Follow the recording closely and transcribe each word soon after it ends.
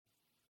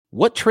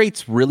What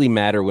traits really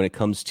matter when it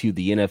comes to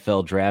the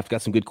NFL draft?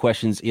 Got some good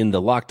questions in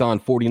the Locked On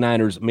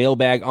 49ers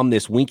mailbag on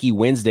this Winky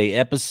Wednesday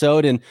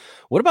episode. And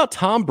what about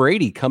Tom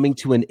Brady coming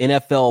to an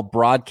NFL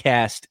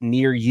broadcast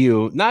near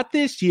you? Not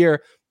this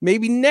year,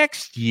 maybe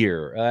next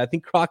year. I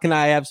think Croc and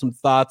I have some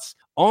thoughts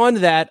on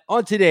that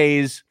on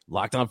today's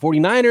Locked On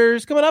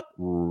 49ers coming up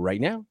right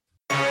now.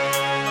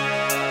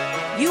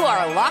 You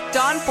are Locked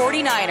On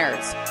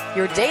 49ers,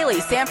 your daily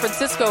San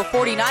Francisco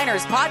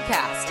 49ers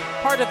podcast,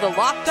 part of the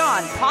Locked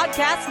On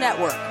Podcast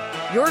Network,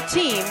 your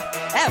team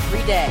every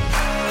day.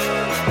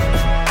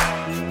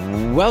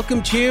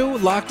 Welcome to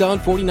Locked On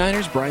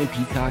 49ers. Brian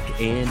Peacock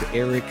and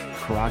Eric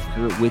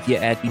Crocker with you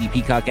at BD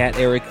Peacock, at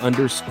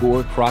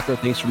Eric_Crocker.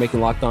 Thanks for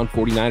making Locked On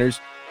 49ers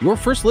your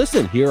first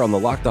listen here on the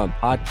Locked On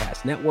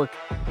Podcast Network,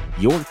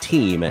 your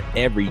team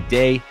every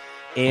day.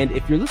 And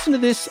if you're listening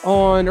to this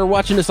on or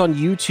watching this on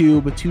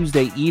YouTube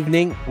Tuesday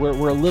evening, we're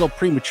a little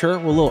premature.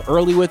 We're a little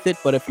early with it.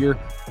 But if you're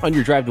on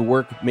your drive to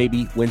work,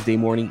 maybe Wednesday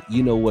morning,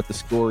 you know what the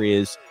score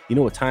is. You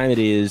know what time it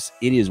is.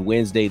 It is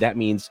Wednesday. That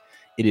means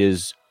it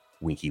is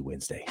Winky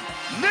Wednesday.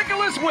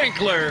 Nicholas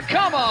Winkler,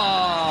 come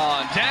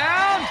on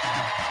down.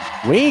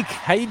 Wink,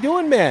 how you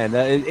doing, man?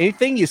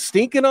 Anything you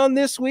stinking on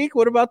this week?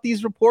 What about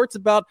these reports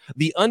about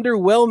the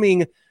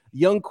underwhelming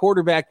young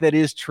quarterback that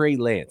is Trey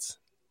Lance?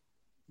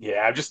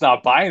 Yeah, I'm just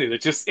not buying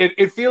it.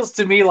 It feels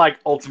to me like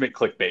ultimate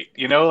clickbait,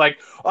 like,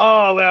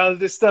 oh, well,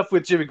 this stuff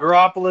with Jimmy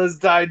Garoppolo has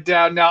died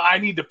down. Now I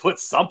need to put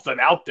something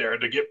out there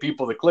to get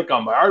people to click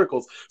on my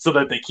articles so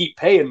that they keep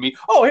paying me.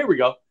 Oh, here we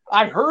go.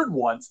 I heard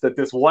once that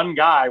this one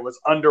guy was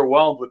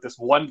underwhelmed with this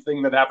one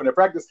thing that happened in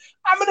practice.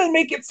 I'm going to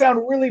make it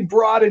sound really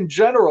broad and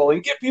general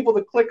and get people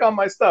to click on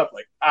my stuff.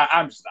 Like,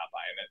 I'm just not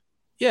buying it.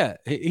 Yeah,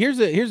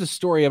 here's a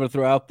story I'm going to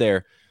throw out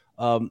there.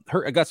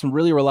 I got some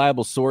really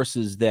reliable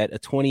sources that a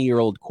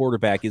 20-year-old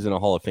quarterback isn't a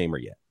Hall of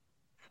Famer yet.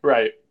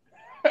 Right.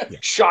 Yeah.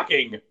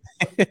 Shocking.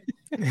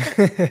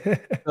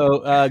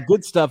 So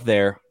good stuff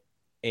there.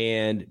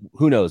 And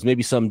who knows,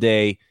 maybe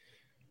someday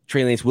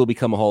Trey Lance will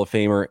become a Hall of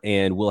Famer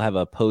and we'll have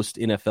a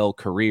post-NFL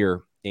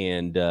career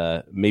and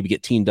maybe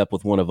get teamed up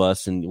with one of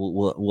us and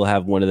we'll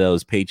have one of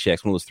those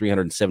paychecks, one of those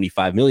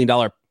 $375 million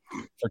for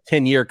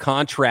 10-year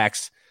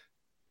contracts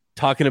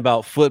talking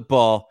about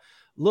football.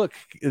 Look,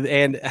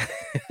 and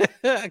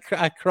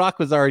Croc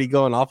was already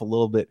going off a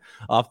little bit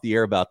off the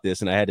air about this,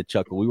 and I had to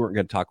chuckle. We weren't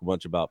going to talk a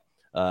bunch about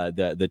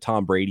the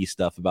Tom Brady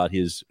stuff, about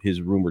his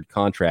rumored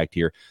contract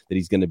here, that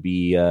he's going to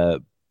be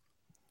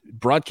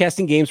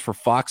broadcasting games for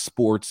Fox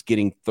Sports,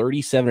 getting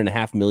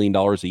 $37.5 million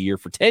a year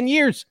for 10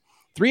 years.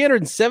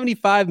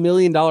 $375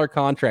 million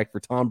contract for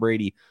Tom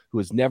Brady, who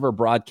has never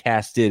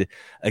broadcasted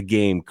a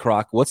game.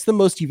 Croc, what's the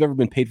most you've ever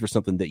been paid for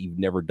something that you've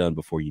never done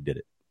before you did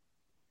it?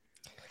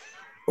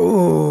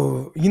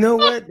 Oh, you know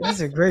what? That's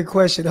a great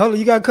question. Hold on,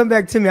 you got to come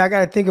back to me. I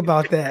got to think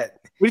about that.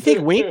 What do you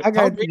think, Wink?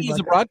 Tom Brady is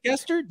a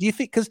broadcaster? Do you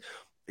think? Because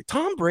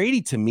Tom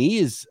Brady, to me,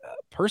 is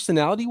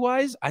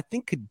personality-wise, I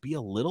think could be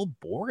a little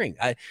boring.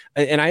 I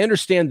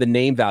understand the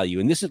name value,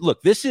 and this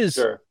is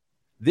sure.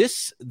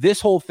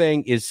 This whole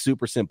thing is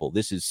super simple.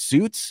 This is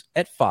Suits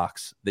at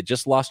Fox that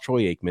just lost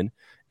Troy Aikman,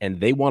 and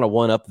they want to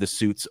one-up the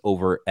Suits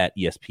over at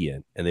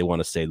ESPN, and they want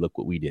to say, look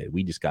what we did.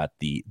 We just got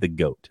the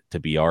GOAT to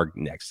be our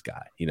next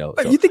guy. So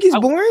you think he's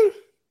boring?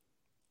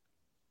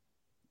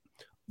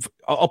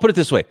 I'll put it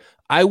this way.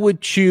 I would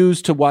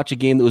choose to watch a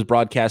game that was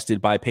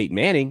broadcasted by Peyton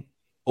Manning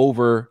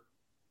over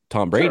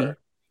Tom Brady. Sure.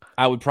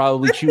 I would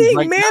probably choose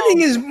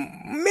Manning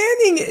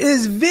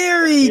is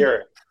very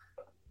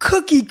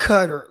cookie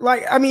cutter.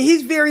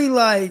 He's very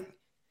like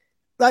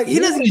he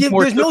doesn't give.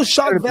 There's no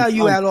shock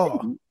value at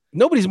all.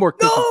 Nobody's more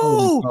cookie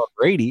than Tom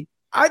Brady.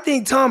 I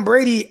think Tom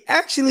Brady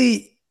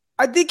actually.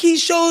 I think he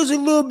shows a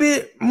little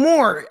bit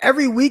more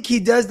every week. He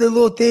does the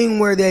little thing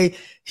where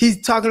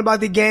he's talking about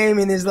the game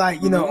and is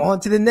like, on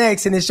to the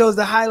next, and it shows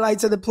the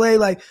highlights of the play.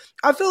 Like,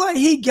 I feel like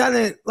he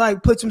kind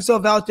of puts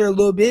himself out there a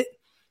little bit.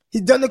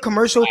 He's done the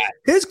commercial.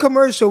 His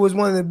commercial was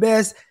one of the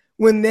best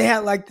when they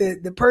had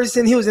the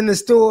person, he was in the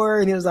store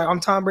and he was like, I'm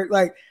Tom Brady.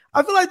 Like,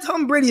 I feel like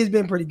Tom Brady has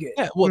been pretty good.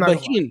 Yeah, well, but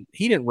he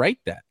didn't write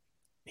that.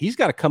 He's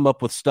got to come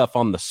up with stuff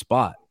on the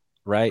spot,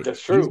 right?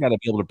 That's true. He's got to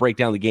be able to break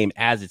down the game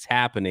as it's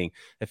happening.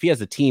 If he has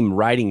a team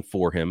writing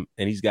for him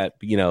and he's got,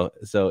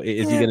 so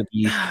is he going to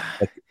be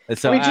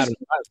so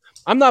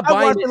I'm not buying.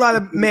 I watched a lot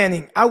of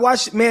Manning. I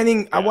watched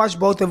Manning. I watched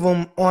both of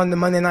them on the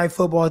Monday Night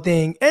Football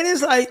thing, and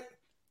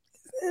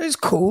it's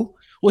cool.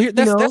 Well, here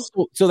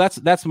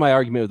that's my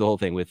argument with the whole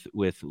thing with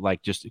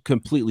just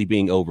completely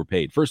being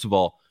overpaid. First of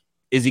all,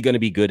 is he going to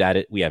be good at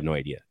it? We have no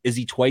idea. Is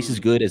he twice as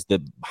good as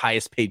the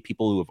highest paid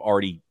people who have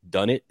already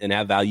done it and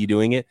have value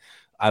doing it?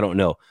 I don't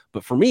know.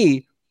 But for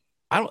me,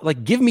 I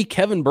don't give me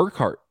Kevin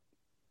Burkhardt,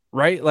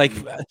 right?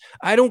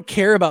 I don't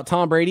care about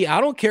Tom Brady. I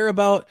don't care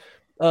about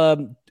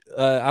Troy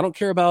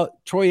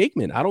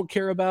Aikman. I don't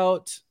care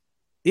about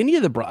any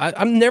of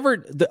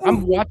the.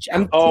 I'm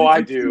watching.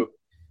 I do.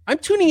 I'm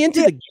tuning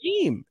into the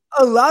game.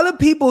 A lot of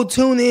people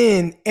tune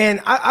in,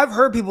 and I've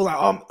heard people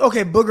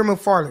Booger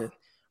McFarland,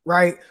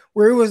 right?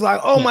 Where it was like,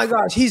 oh my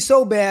gosh, he's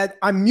so bad.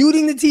 I'm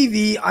muting the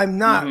TV. I'm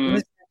not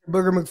listening to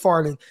Booger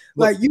McFarland.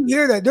 Like, you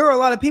hear that. There are a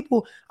lot of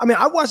people. I mean,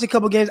 I watched a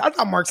couple games. I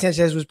thought Mark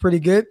Sanchez was pretty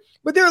good,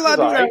 but there are a lot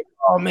of people like,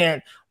 oh,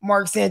 man,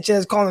 Mark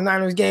Sanchez calling the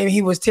Niners game,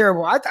 he was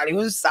terrible. I thought he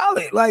was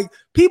solid. Like,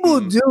 people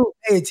do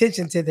pay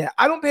attention to that.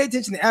 I don't pay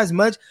attention to as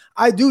much.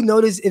 I do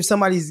notice if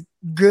somebody's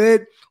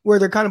good where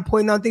they're kind of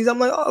pointing out things. I'm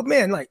like, oh,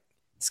 man, like,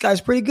 this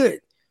guy's pretty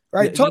good,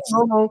 right? Tony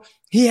Romo,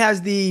 he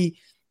has the,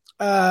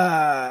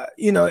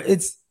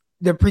 it's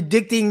the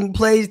predicting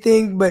plays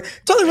thing, but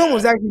Tony Romo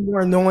was actually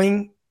more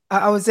annoying.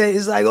 I would say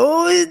it's like,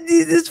 oh,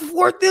 it's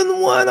 4th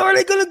and 1. Are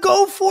they going to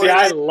go for it? Yeah,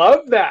 I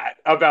love that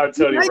about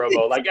Tony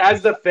Romo. Like,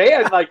 as the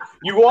fan, like,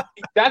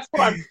 that's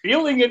what I'm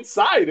feeling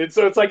inside. And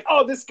so it's like,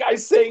 oh, this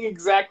guy's saying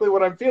exactly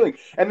what I'm feeling.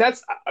 And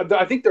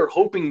I think they're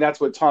hoping that's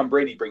what Tom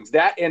Brady brings.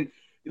 That, and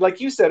like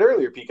you said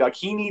earlier, Peacock,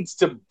 he needs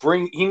to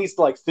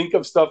like think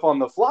of stuff on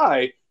the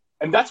fly.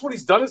 And that's what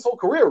he's done his whole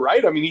career,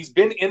 right? I mean, he's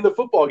been in the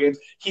football games.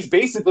 He's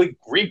basically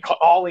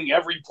recalling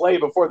every play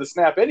before the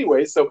snap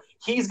anyway. So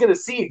he's going to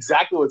see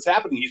exactly what's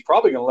happening. He's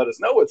probably going to let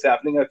us know what's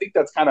happening. And I think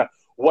that's kind of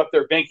what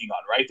they're banking on,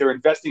 right? They're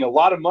investing a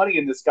lot of money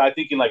in this guy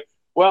thinking like,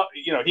 well,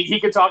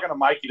 he can talk on a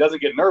mic. He doesn't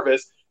get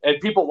nervous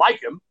and people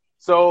like him.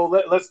 So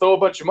let's throw a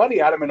bunch of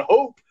money at him and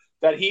hope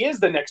that he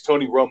is the next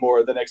Tony Romo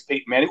or the next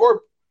Peyton Manning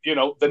or,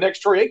 the next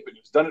Troy Aikman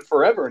who's done it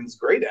forever and is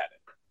great at it.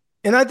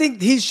 And I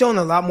think he's shown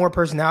a lot more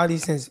personality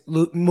since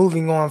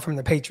moving on from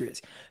the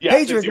Patriots. Yeah,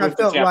 Patriots, I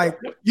felt like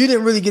you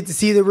didn't really get to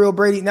see the real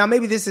Brady. Now,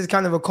 maybe this is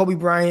kind of a Kobe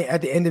Bryant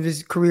at the end of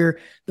his career.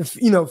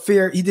 He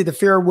did the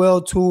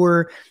farewell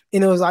tour,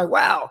 and it was like,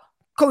 wow,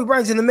 Kobe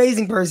Bryant's an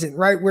amazing person,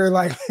 right? Where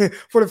like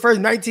for the first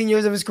 19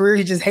 years of his career,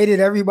 he just hated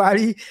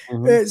everybody.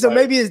 So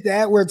maybe it's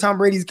that where Tom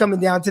Brady's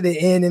coming down to the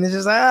end, and it's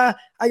just like,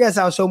 I guess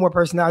I'll show more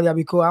personality. I'll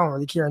be cool. I don't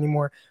really care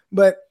anymore.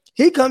 But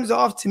he comes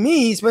off to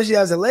me, especially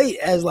as a late,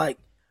 as like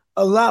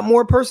a lot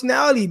more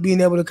personality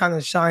being able to kind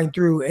of shine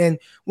through. And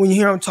when you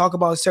hear him talk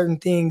about certain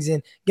things,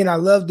 and again, I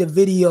love the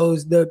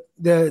videos,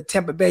 the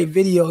Tampa Bay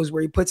videos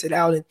where he puts it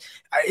out, and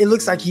it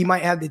looks like he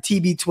might have the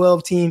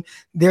TB12 team.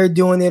 They're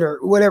doing it or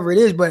whatever it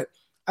is, but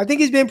I think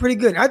he's been pretty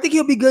good. I think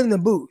he'll be good in the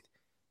booth.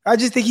 I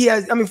just think he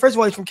has, first of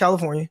all, he's from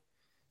California.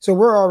 So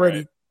we're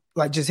already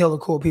like just hella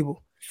cool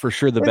people. For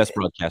sure. The best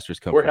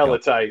broadcasters come We're hella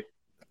tight.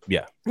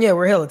 Yeah. Yeah.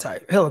 We're hella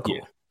tight. Hella cool.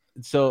 Yeah.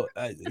 So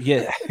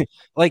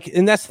like,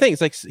 and that's the thing.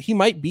 It's like he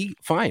might be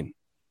fine,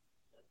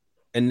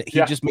 and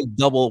he just made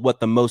double what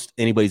the most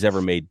anybody's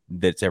ever made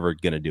that's ever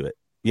going to do it.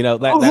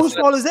 Whose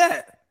fault is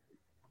that?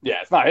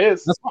 Yeah, it's not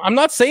his. I'm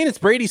not saying it's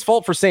Brady's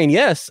fault for saying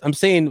yes. I'm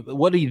saying,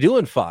 what are you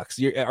doing, Fox?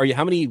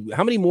 How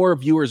many more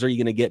viewers are you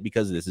going to get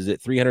because of this? Is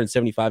it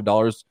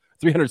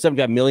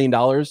 $375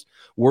 million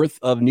worth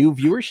of new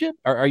viewership?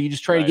 Are you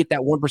just trying to get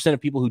that 1%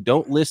 of people who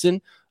don't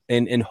listen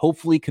and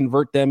hopefully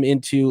convert them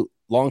into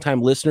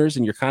longtime listeners,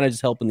 and you're kind of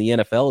just helping the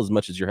NFL as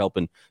much as you're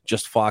helping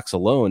just Fox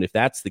alone, if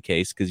that's the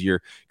case, because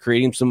you're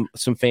creating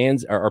some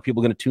fans. Are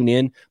people going to tune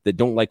in that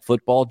don't like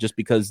football just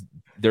because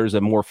there's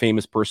a more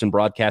famous person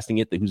broadcasting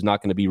it who's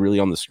not going to be really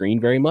on the screen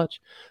very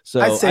much?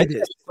 So I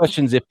think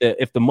questions if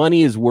the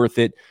money is worth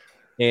it,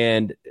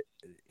 and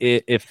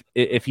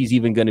if he's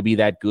even going to be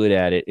that good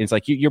at it. It's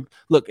like you're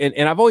look,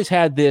 and I've always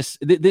had this,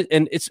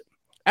 and it's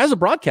as a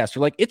broadcaster,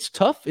 like it's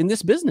tough in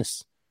this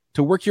business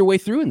to work your way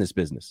through in this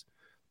business.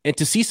 And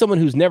to see someone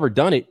who's never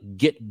done it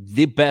get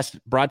the best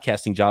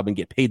broadcasting job and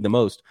get paid the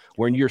most,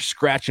 when you're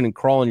scratching and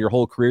crawling your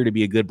whole career to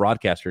be a good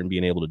broadcaster and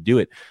being able to do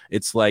it,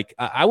 it's like,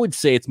 I would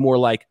say it's more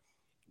like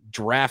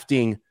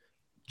drafting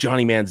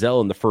Johnny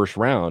Manziel in the first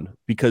round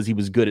because he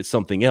was good at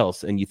something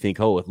else. And you think,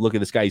 oh, look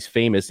at this guy, he's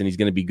famous and he's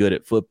going to be good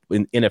at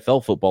in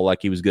NFL football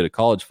like he was good at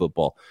college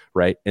football,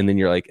 right? And then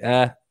you're like,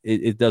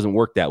 it doesn't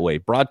work that way.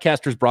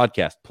 Broadcasters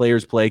broadcast,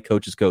 players play,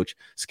 coaches coach,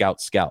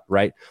 scouts scout,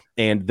 right?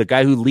 And the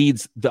guy who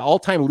leads the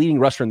all-time leading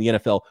rusher in the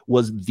NFL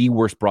was the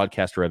worst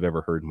broadcaster I've ever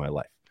heard in my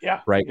life.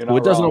 Yeah. Right. So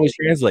it doesn't always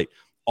translate.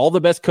 All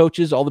the best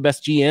coaches, all the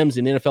best GMs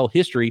in NFL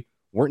history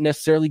weren't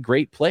necessarily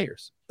great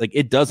players. Like,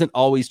 it doesn't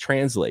always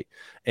translate.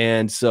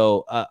 And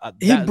so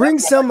he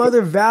brings some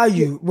other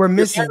value we're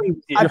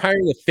missing. You're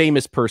hiring a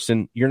famous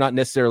person. You're not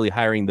necessarily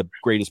hiring the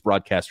greatest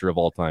broadcaster of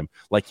all time.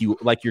 He was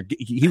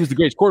the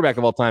greatest quarterback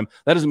of all time.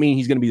 That doesn't mean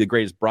he's going to be the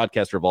greatest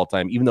broadcaster of all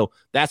time, even though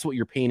that's what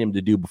you're paying him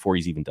to do before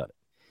he's even done it.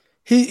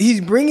 He's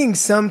bringing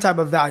some type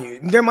of value.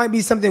 There might be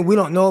something we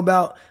don't know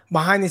about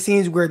behind the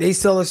scenes where they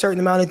sell a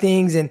certain amount of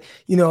things, and,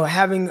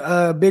 having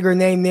a bigger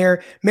name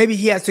there, maybe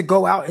he has to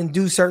go out and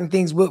do certain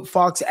things with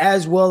Fox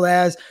as well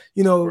as,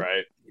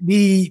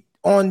 be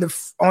on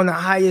the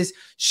highest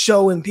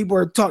show and people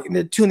are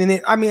tuning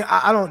in.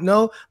 I don't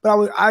know,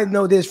 but I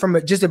know this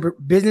from just a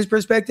business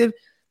perspective.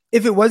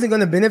 If it wasn't going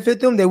to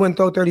benefit them, they wouldn't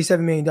throw $37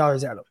 million at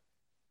them.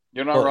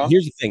 You're not wrong.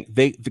 Here's the thing.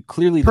 They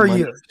clearly per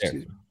year.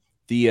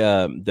 The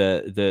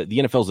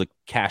NFL is a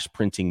cash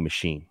printing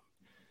machine,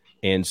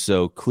 and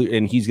so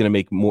and he's going to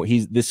make more.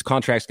 This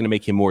contract's going to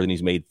make him more than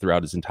he's made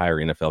throughout his entire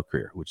NFL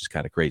career, which is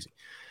kind of crazy.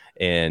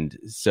 And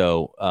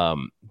so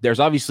there's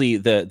obviously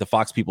the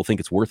Fox people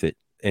think it's worth it,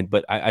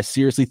 but I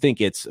seriously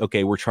think it's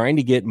okay. We're trying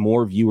to get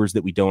more viewers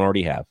that we don't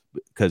already have,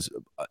 because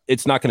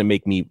it's not going to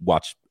make me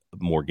watch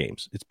more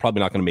games. It's probably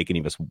not going to make any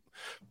of us.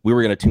 We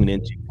were going to tune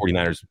into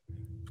 49ers.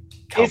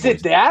 Cowboys. Is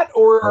it that,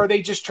 or are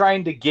they just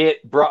trying to get?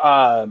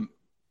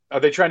 Are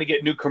they trying to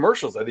get new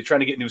commercials? Are they trying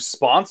to get new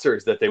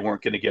sponsors that they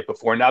weren't going to get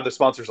before? Now the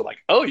sponsors are like,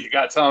 "Oh, you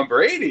got Tom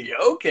Brady,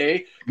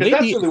 okay?" Because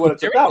that's really what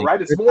it's about,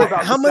 right? It's more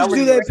about how much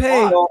do they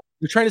pay?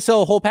 They're trying to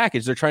sell a whole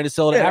package. They're trying to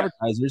sell it to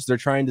advertisers. They're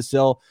trying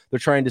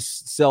to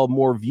sell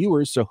more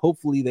viewers. So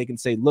hopefully they can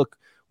say, "Look,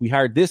 we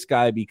hired this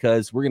guy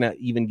because we're going to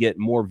even get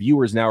more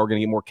viewers now. We're going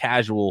to get more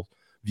casual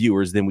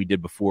viewers than we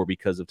did before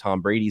because of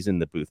Tom Brady's in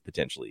the booth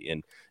potentially."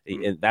 And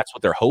that's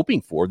what they're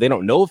hoping for. They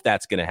don't know if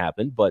that's going to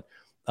happen, but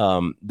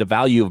the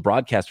value of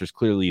broadcasters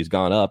clearly has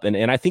gone up,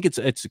 and I think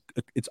it's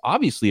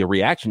obviously a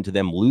reaction to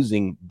them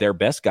losing their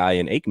best guy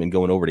in Aikman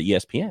going over to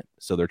ESPN.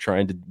 So they're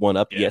trying to one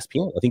up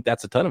ESPN. I think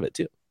that's a ton of it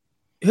too.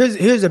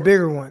 Here's a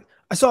bigger one.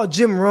 I saw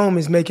Jim Rome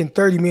is making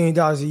 $30 million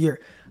a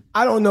year.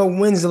 I don't know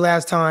when's the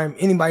last time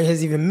anybody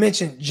has even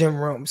mentioned Jim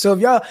Rome. So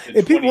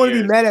if people want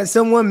to be mad at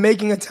someone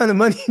making a ton of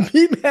money,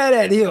 be mad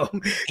at him.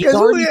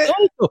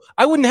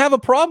 I wouldn't have a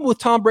problem with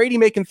Tom Brady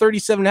making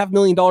 $37.5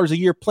 million a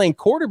year playing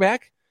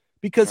quarterback,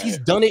 because he's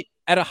done it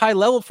at a high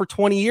level for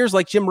 20 years,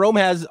 like Jim Rome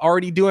has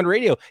already doing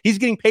radio. He's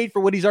getting paid for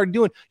what he's already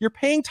doing. You're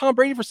paying Tom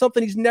Brady for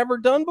something he's never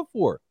done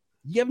before.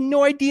 You have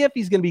no idea if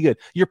he's going to be good.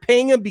 You're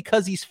paying him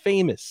because he's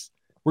famous.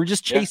 We're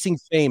just chasing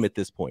fame at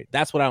this point.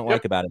 That's what I don't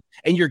like about it.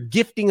 And you're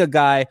gifting a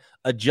guy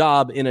a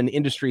job in an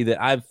industry that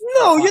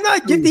No, you're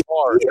not gifting.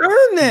 He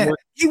earned that.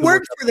 He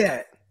worked for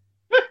that.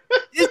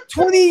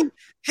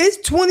 His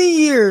 20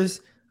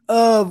 years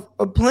of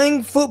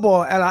playing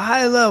football at a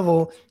high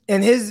level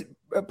and his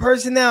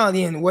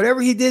personality and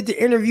whatever he did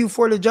to interview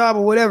for the job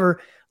or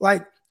whatever,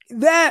 like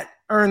that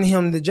earned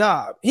him the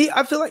job.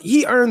 I feel like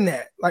he earned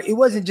that. Like it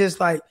wasn't just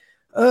like,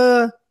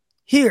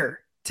 here,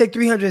 take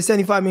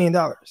 $375 million.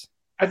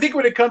 I think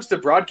when it comes to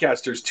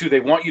broadcasters too, they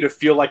want you to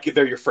feel like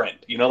they're your friend.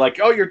 You know, like,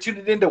 oh, you're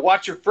tuning in to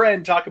watch your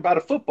friend talk about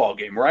a football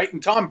game, right?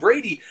 And Tom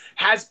Brady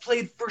has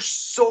played for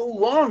so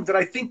long that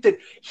I think that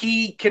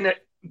he can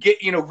get,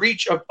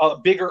 reach a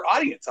bigger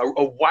audience,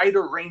 a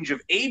wider range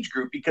of age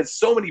group, because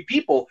so many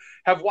people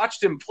have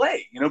watched him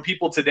play.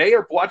 People today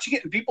are watching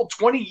it, and people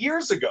 20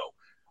 years ago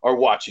are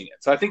watching it.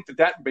 So I think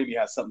that maybe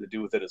has something to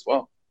do with it as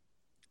well.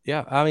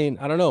 Yeah, I mean,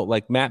 I don't know.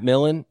 Like Matt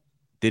Millen,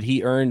 did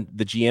he earn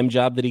the GM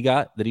job that he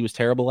got that he was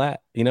terrible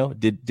at?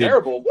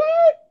 Terrible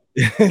what?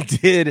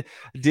 did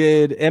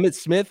Emmitt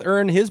Smith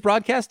earn his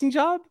broadcasting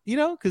job?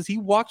 Because he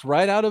walked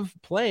right out of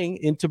playing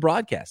into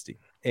broadcasting,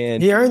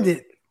 and he earned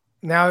it.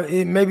 Now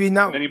it might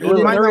not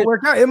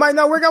work out. It might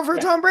not work out for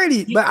Tom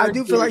Brady, but I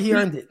do feel like he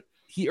earned it.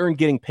 He earned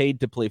getting paid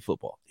to play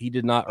football. He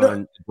did not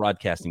earn a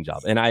broadcasting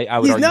job. And I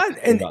would argue he's not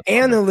an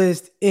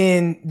analyst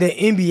in the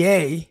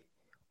NBA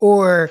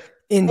or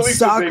in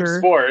soccer.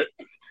 Sport.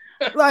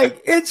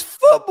 Like it's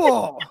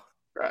football.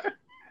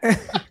 Right.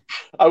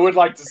 I would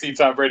like to see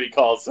Tom Brady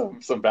call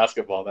some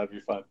basketball. That'd be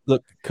fun.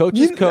 Look,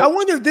 coaches. I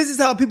wonder if this is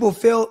how people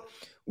felt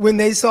when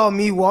they saw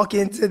me walk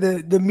into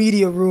the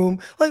media room.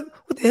 Like,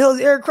 what the hell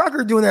is Eric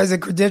Crocker doing as a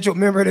credentialed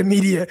member of the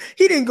media?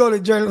 He didn't go to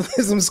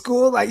journalism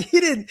school. Like, he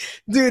didn't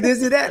do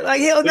this or that.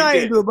 Like, hell no, I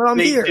didn't do it, but I'm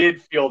here. They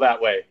did feel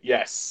that way,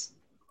 yes.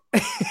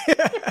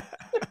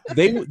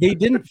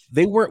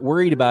 They weren't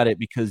worried about it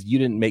because you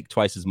didn't make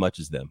twice as much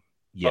as them.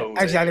 Yeah,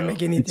 actually, I didn't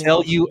make anything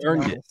until you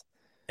earned it.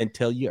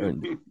 Until you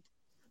earned it.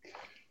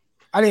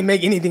 I didn't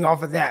make anything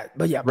off of that,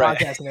 but yeah,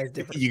 broadcasting is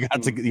different. You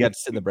got to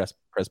sit in the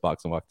press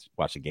box and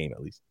watch a game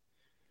at least.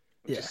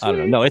 Yeah, I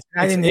don't know. No,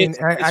 I didn't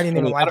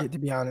even like it, to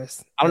be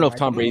honest. I don't know if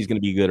Tom Brady's going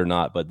to be good or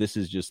not, but this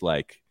is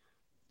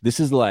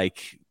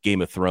like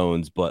Game of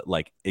Thrones, but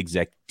like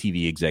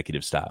TV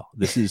executive style.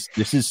 This is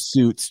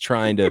suits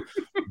trying to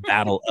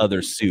battle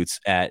other suits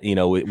at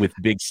with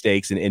big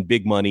stakes and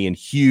big money and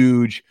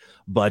huge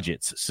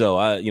budgets.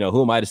 So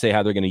who am I to say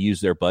how they're going to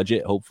use their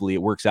budget? Hopefully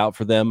it works out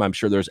for them. I'm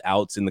sure there's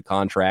outs in the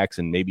contracts,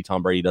 and maybe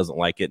Tom Brady doesn't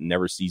like it and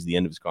never sees the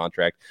end of his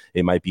contract.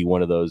 It might be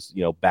one of those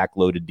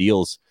backloaded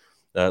deals.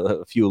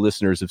 A few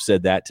listeners have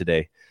said that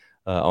today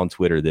on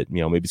Twitter, that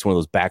maybe it's one of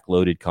those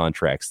backloaded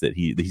contracts that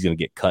he's going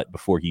to get cut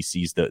before he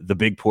sees the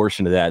big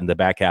portion of that in the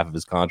back half of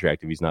his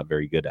contract if he's not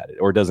very good at it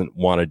or doesn't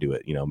want to do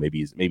it.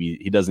 Maybe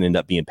he doesn't end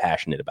up being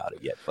passionate about it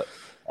yet. But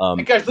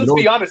and guys, let's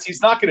be honest,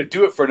 he's not going to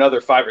do it for another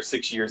 5 or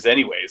 6 years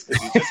anyways,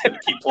 because he's just going to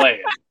keep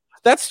playing.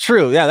 That's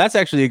true. Yeah, that's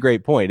actually a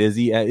great point. Is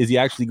he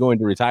actually going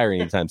to retire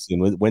anytime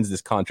soon? When's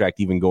this contract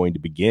even going to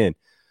begin?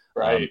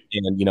 Right.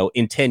 And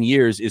in 10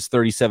 years, is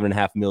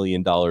 $37.5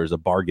 million a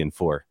bargain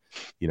for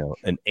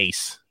an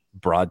ace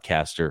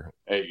broadcaster?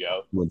 There you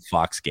go. Doing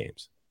Fox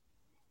games.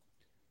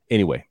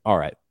 Anyway, all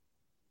right.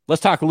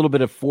 Let's talk a little bit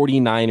of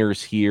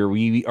 49ers here.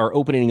 We are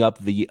opening up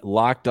the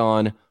Locked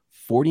On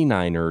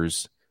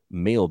 49ers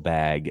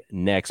mailbag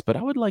next, but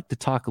I would like to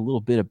talk a little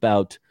bit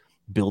about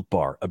Built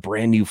Bar, a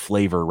brand new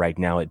flavor right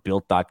now at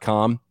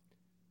Built.com.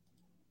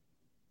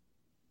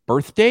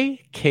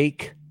 Birthday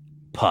cake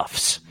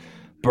puffs.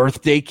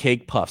 Birthday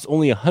cake puffs,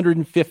 only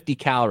 150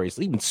 calories,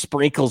 even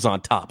sprinkles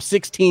on top,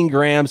 16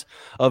 grams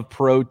of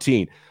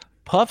protein.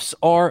 Puffs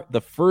are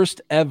the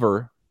first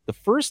ever the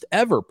first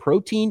ever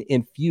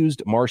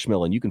protein-infused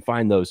marshmallow. And you can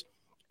find those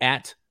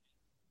at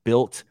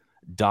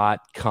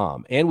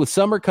Built.com. And with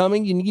summer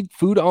coming, you need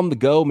food on the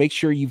go. Make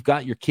sure you've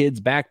got your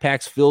kids'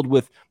 backpacks filled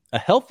with a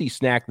healthy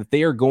snack that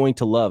they are going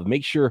to love.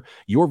 Make sure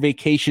your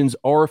vacations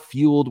are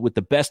fueled with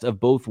the best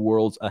of both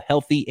worlds, a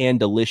healthy and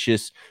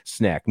delicious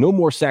snack. No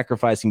more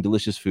sacrificing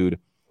delicious food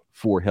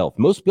for health.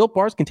 Most Built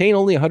bars contain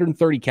only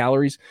 130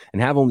 calories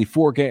and have only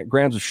 4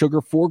 grams of sugar,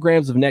 4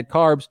 grams of net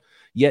carbs,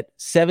 yet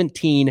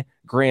 17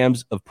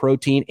 grams of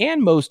protein.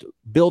 And most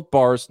Built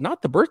bars,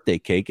 not the birthday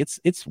cake,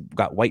 it's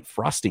got white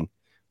frosting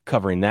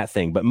covering that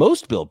thing, but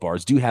most Built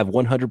bars do have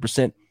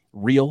 100%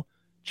 real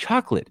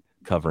chocolate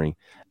covering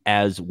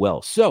as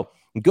well. So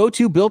go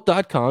to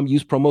Built.com,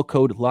 use promo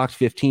code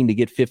LOCKED15 to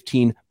get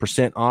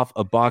 15% off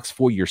a box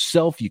for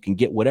yourself. You can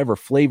get whatever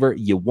flavor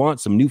you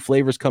want. Some new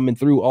flavors coming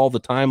through all the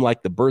time,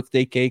 like the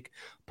birthday cake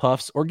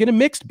puffs, or get a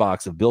mixed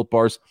box of Built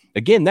bars.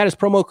 Again, that is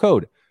promo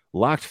code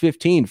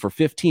LOCKED15 for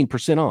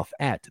 15% off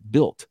at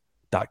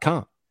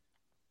Built.com.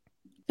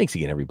 Thanks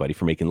again, everybody,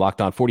 for making Locked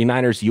On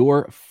 49ers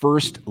your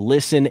first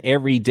listen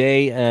every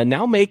day.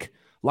 Now make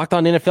Locked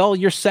On NFL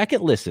your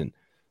second listen.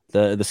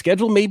 The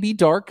schedule may be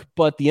dark,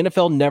 but the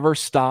NFL never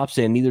stops,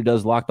 and neither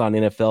does Locked On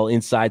NFL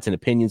insights and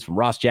opinions from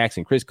Ross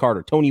Jackson, Chris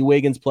Carter, Tony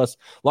Wiggins, plus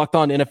Locked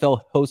On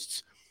NFL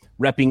hosts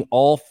repping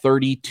all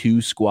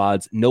 32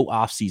 squads. No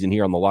offseason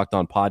here on the Locked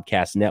On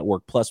Podcast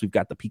Network. Plus, we've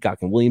got the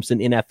Peacock and Williamson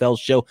NFL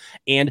show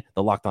and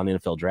the Locked On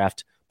NFL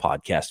Draft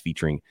podcast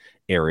featuring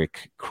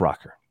Eric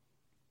Crocker.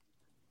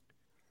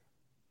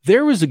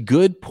 There was a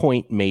good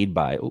point made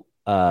by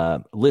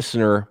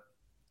listener.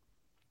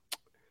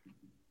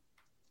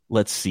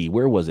 Let's see,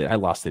 where was it? I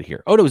lost it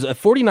here. Oh, it was a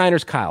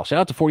 49ers Kyle. Shout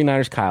out to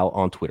 49ers Kyle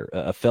on Twitter,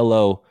 a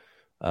fellow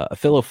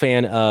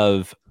fan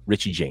of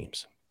Richie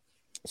James.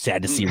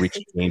 Sad to see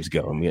Richie James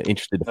go. I'm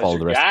interested to follow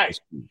the rest of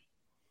this.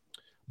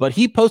 But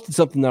he posted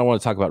something that I want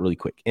to talk about really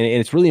quick. And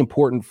it's really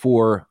important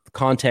for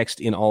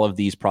context in all of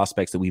these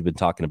prospects that we've been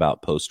talking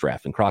about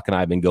post-draft. And Croc and I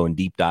have been going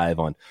deep dive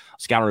on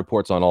scouting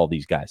reports on all of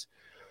these guys.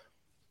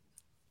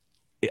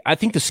 I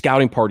think the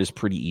scouting part is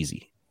pretty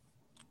easy.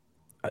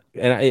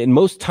 And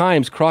most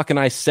times, Croc and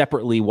I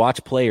separately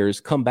watch players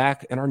come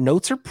back, and our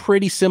notes are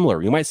pretty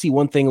similar. You might see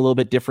one thing a little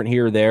bit different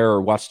here or there,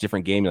 or watch a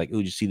different game. You're like, oh,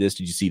 did you see this?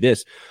 Did you see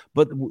this?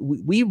 But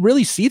we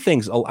really see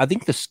things. I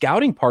think the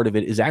scouting part of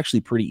it is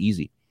actually pretty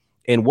easy.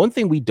 And one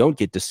thing we don't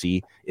get to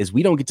see is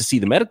we don't get to see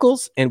the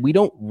medicals, and we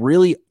don't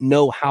really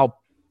know how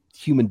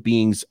human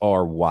beings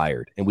are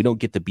wired, and we don't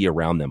get to be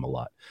around them a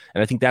lot.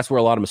 And I think that's where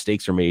a lot of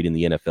mistakes are made in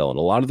the NFL. And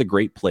a lot of the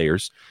great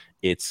players,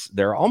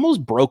 they're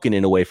almost broken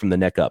in a way from the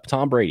neck up.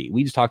 Tom Brady,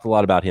 we just talked a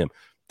lot about him.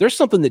 There's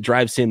something that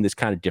drives him that's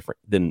kind of different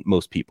than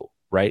most people,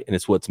 right? And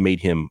it's what's made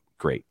him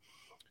great.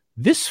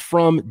 This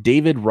from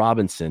David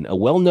Robinson, a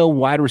well-known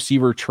wide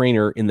receiver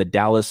trainer in the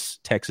Dallas,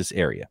 Texas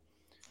area.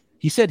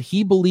 He said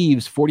he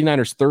believes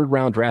 49ers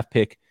third-round draft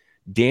pick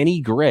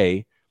Danny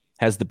Gray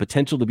has the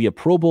potential to be a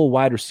Pro Bowl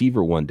wide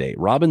receiver one day.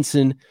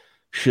 Robinson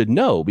should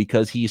know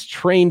because he's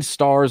trained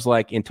stars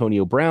like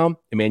Antonio Brown,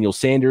 Emmanuel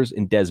Sanders,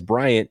 and Dez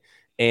Bryant.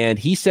 And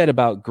he said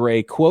about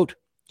Gray, quote,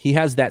 he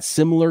has that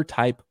similar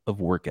type of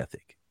work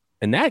ethic.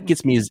 And that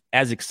gets me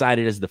as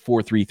excited as the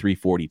 4.33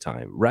 40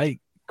 time,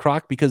 right,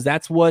 Croc? Because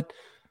that's what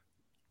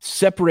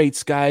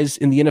separates guys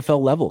in the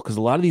NFL level, because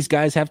a lot of these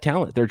guys have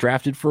talent. They're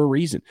drafted for a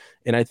reason.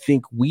 And I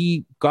think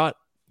we got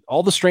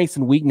all the strengths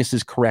and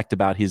weaknesses correct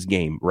about his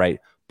game, right?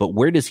 But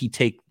where does he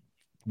take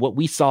what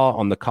we saw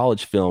on the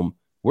college film?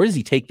 Where does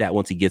he take that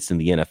once he gets in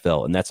the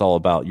NFL? And that's all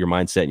about your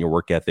mindset and your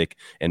work ethic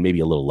and maybe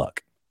a little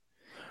luck.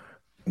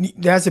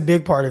 That's a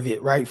big part of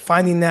it, right?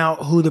 Finding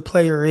out who the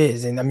player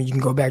is. And I mean, you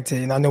can go back to,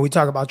 and I know we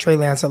talk about Trey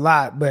Lance a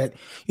lot, but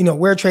you know,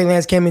 where Trey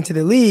Lance came into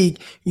the league,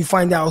 you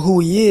find out who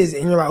he is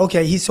and you're like,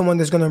 okay, he's someone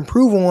that's going to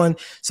improve on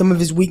some of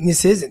his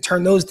weaknesses and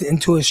turn those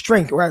into a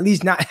strength, or at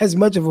least not as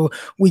much of a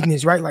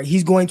weakness, right? Like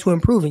he's going to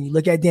improve. And you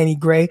look at Danny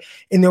Gray,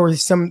 and there were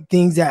some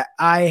things that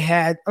I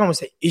had, I don't want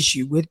to say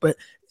issue with, but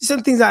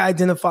some things I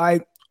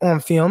identified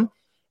on film.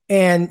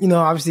 And, you know,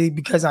 obviously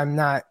because I'm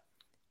not,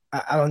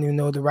 I don't even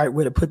know the right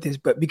way to put this,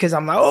 but because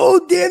I'm like, oh,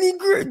 Danny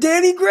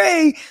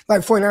Gray,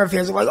 like 49er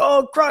fans are like,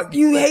 oh, Croc,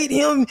 you hate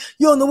him.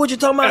 You don't know what you're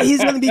talking about.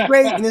 He's going to be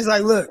great. And it's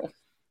like, look,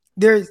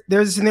 there's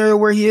a scenario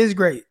where he is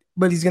great,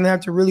 but he's going to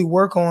have to really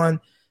work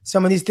on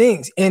some of these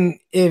things. And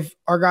if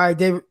our guy,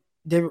 David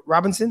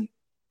Robinson,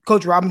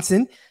 Coach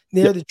Robinson,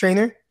 the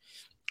trainer,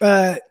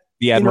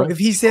 you know, if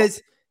he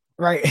says,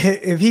 right,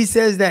 if he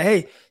says that,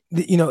 hey,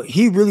 you know,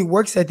 he really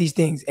works at these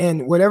things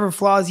and whatever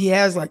flaws he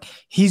has, like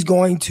he's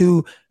going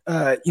to,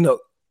 you know,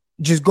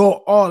 just go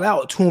all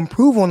out to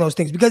improve on those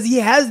things because he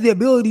has the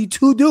ability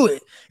to do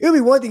it. It would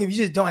be one thing if you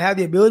just don't have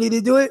the ability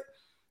to do it,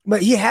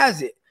 but he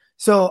has it.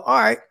 So, all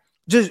right,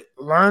 just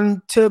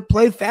learn to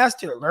play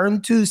faster,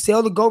 learn to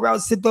sail the go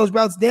routes, sit those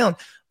routes down,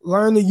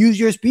 learn to use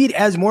your speed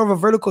as more of a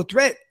vertical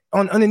threat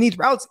on underneath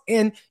routes.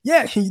 And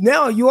yeah,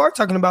 now you are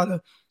talking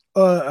about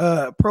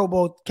a Pro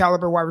Bowl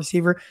caliber wide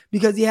receiver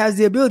because he has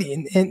the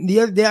ability. And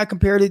the other day I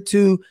compared it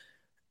to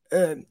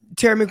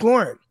Terry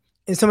McLaurin.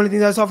 And some of the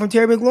things I saw from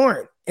Terry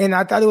McLaurin, And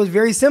I thought it was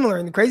very similar.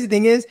 And the crazy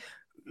thing is,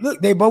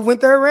 look, they both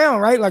went third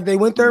round, right? Like they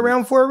went third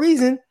round for a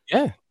reason.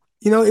 Yeah.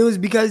 You know, it was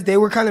because they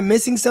were kind of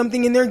missing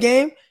something in their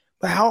game.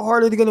 But how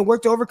hard are they going to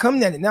work to overcome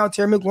that? And now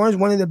Terry McLaurin is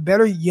one of the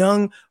better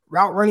young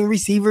route running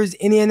receivers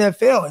in the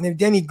NFL. And if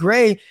Danny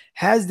Gray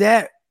has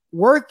that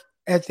work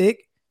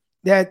ethic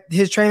that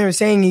his trainer is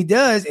saying he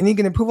does, and he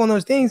can improve on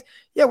those things,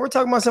 yeah, we're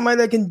talking about somebody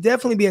that can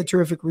definitely be a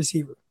terrific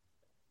receiver.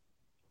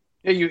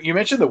 Yeah, you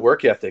mentioned the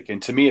work ethic,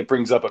 and to me, it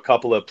brings up a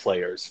couple of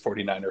players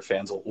 49er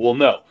fans will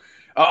know.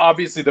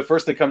 Obviously, the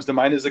first that comes to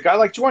mind is a guy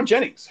like Jauan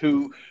Jennings,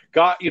 who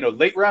got,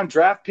 late round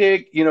draft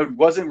pick,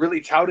 wasn't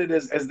really touted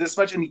as this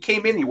much, and he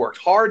came in, he worked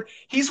hard.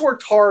 He's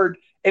worked hard,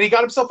 and he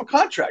got himself a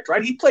contract,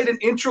 right? He played an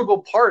integral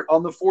part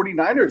on the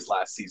 49ers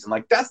last season.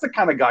 Like, that's the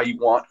kind of guy you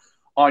want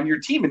on your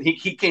team, and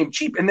he came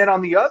cheap. And then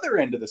on the other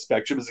end of the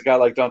spectrum is a guy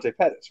like Dante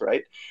Pettis,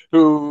 right?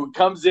 Who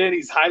comes in,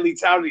 he's highly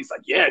touted. He's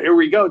like, yeah, here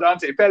we go,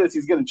 Dante Pettis.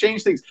 He's going to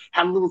change things.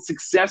 Had a little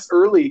success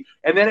early,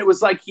 and then it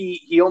was like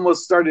he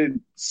almost started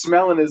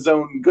smelling his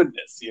own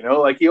goodness,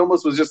 Like he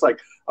almost was just like,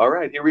 all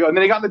right, here we go. And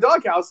then he got in the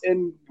doghouse,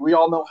 and we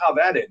all know how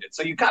that ended.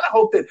 So you kind of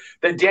hope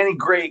that Danny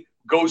Gray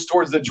goes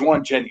towards the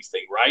Jauan Jennings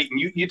thing, right? And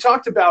you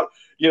talked about,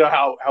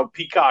 how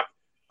Peacock,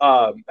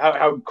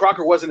 how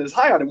Crocker wasn't as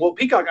high on him. Well,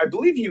 Peacock, I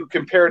believe you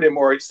compared him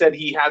or said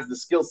he has the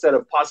skill set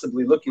of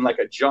possibly looking like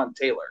a John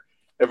Taylor.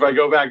 If I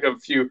go back a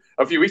few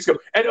weeks ago.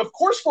 And of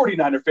course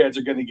 49er fans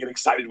are going to get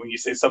excited when you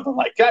say something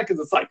like that,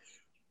 because it's like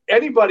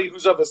anybody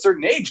who's of a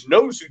certain age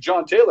knows who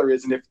John Taylor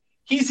is. And if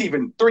he's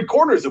even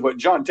 3/4 of what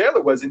John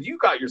Taylor was, and you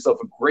got yourself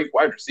a great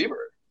wide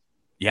receiver.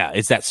 Yeah,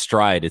 it's that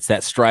stride. It's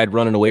that stride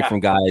running away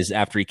from guys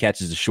after he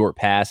catches a short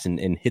pass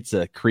and hits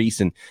a crease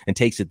and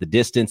takes it the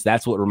distance.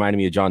 That's what reminded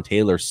me of John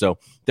Taylor. So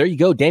there you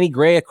go. Danny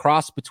Gray, a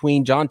cross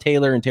between John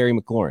Taylor and Terry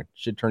McLaurin.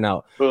 Should turn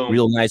out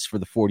real nice for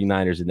the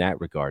 49ers in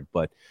that regard.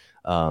 But,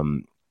 a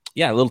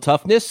little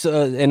toughness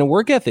and a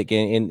work ethic,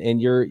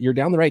 and you're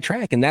down the right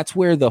track. And that's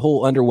where the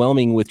whole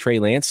underwhelming with Trey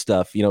Lance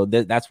stuff,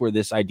 that's where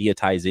this idea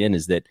ties in,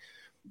 is that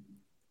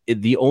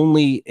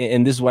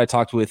and this is what I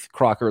talked with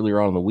Croc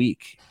earlier on in the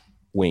week,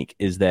 Wink,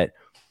 is that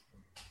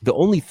the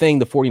only thing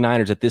the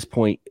 49ers at this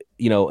point,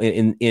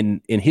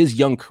 in his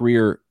young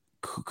career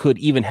could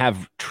even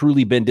have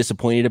truly been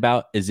disappointed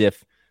about is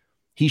if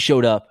he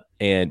showed up,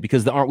 and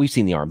because we've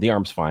seen the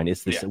arm's fine.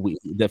 It's this,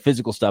 the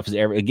physical stuff is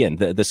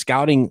the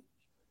scouting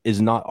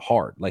is not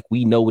hard. Like,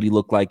 we know what he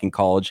looked like in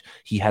college.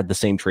 He had the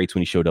same traits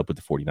when he showed up with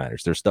the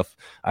 49ers. There's stuff.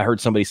 I heard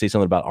somebody say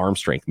something about arm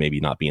strength maybe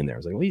not being there. I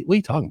was like, what are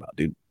you talking about,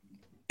 dude?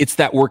 It's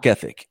that work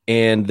ethic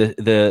and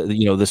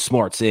the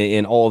smarts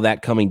and all of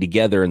that coming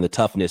together, and the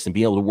toughness and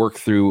being able to work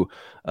through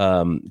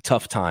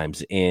tough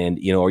times. And,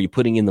 are you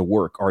putting in the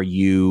work? Are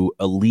you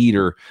a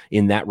leader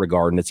in that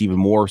regard? And it's even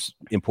more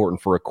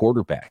important for a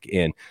quarterback.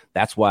 And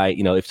that's why,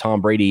 if Tom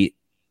Brady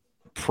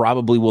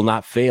probably will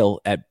not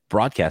fail at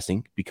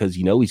broadcasting, because,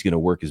 he's going to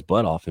work his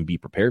butt off and be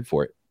prepared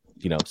for it.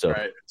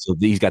 So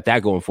he's got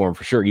that going for him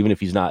for sure. Even if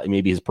he's not,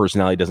 maybe his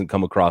personality doesn't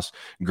come across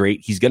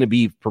great, he's going to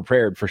be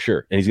prepared for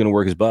sure. And he's going to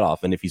work his butt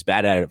off. And if he's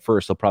bad at it at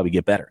first, he'll probably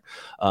get better.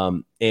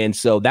 And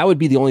so that would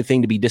be the only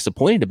thing to be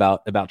disappointed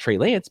about Trey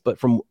Lance. But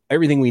from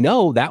everything we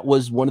know, that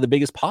was one of the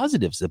biggest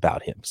positives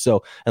about him.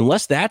 So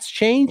unless that's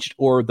changed,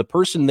 or the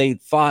person they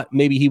thought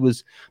maybe he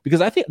was,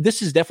 because I think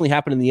this has definitely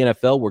happened in the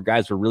NFL where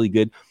guys were really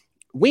good.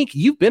 Wink,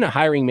 you've been a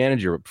hiring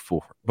manager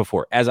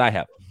before, as I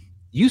have.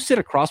 You sit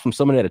across from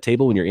someone at a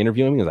table when you're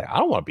interviewing me, like, I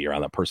don't want to be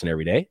around that person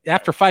every day.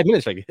 After 5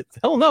 minutes, like,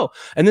 hell no.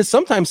 And then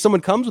sometimes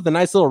someone comes with a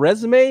nice little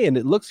resume and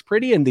it looks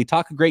pretty and they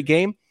talk a great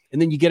game.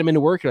 And then you get them into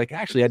work. You're like,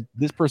 actually,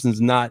 this person's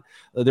not,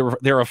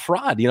 they're a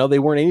fraud. They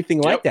weren't anything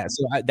like that.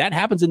 So that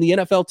happens in the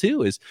NFL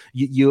too, is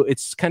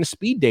it's kind of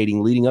speed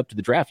dating leading up to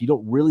the draft. You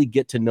don't really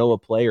get to know a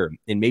player,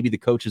 and maybe the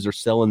coaches are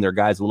selling their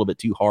guys a little bit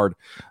too hard,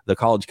 the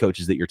college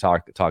coaches that you're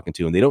talking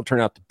to, and they don't turn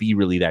out to be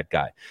really that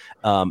guy.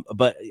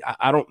 But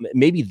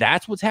maybe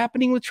that's what's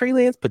happening with Trey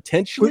Lance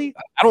potentially.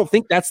 I don't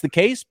think that's the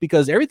case,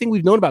 because everything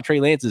we've known about Trey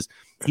Lance is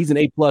he's an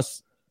A+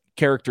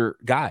 character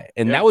guy.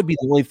 And that would be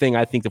the only thing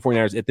I think the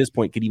 49ers at this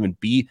point could even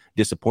be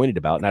disappointed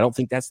about. And I don't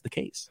think that's the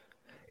case.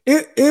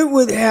 It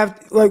would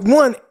have,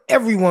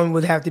 everyone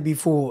would have to be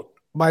fooled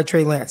by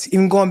Trey Lance,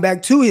 even going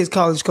back to his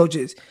college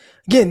coaches.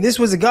 Again, this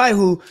was a guy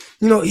who,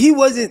 he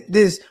wasn't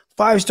this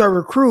 5-star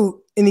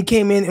recruit and he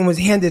came in and was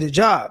handed a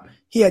job.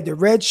 He had the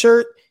red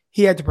shirt.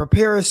 He had to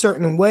prepare a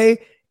certain way.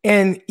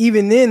 And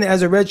even then,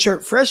 as a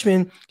redshirt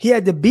freshman, he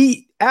had to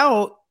beat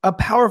out a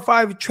Power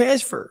 5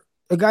 transfer.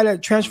 A guy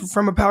that transferred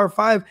from a Power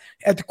 5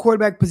 at the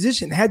quarterback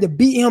position, had to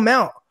beat him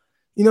out.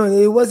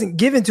 It wasn't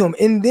given to him.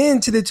 And then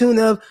to the tune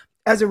of,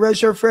 as a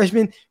redshirt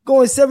freshman,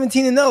 going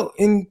 17-0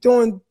 and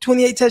throwing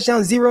 28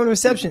 touchdowns, 0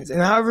 interceptions,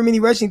 and however many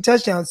rushing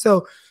touchdowns.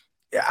 So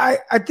I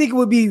think it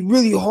would be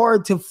really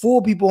hard to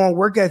fool people on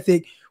work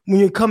ethic when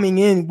you're coming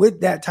in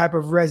with that type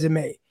of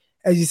resume,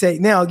 as you say.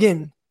 Now,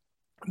 again,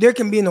 there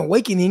can be an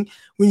awakening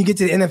when you get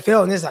to the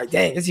NFL, and it's like,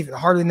 dang, it's even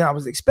harder than I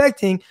was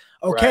expecting.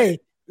 Okay,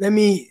 let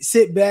me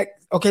sit back.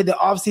 Okay, the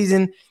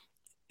offseason,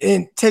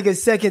 and take a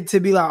second to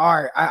be like,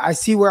 all right, I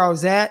see where I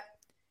was at,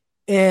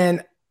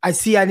 and I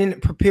see I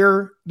didn't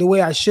prepare the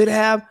way I should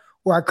have,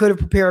 or I could have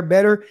prepared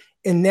better,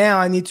 and now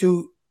I need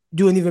to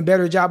do an even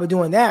better job of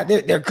doing that.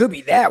 There could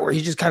be that where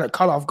he's just kind of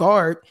caught off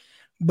guard,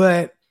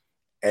 but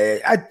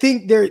I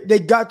think they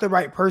got the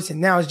right person.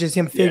 Now it's just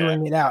him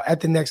figuring it out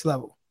at the next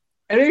level.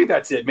 And maybe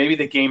that's it. Maybe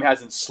the game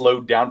hasn't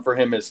slowed down for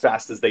him as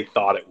fast as they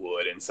thought it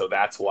would, and so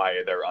that's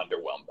why they're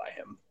underwhelmed by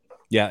him.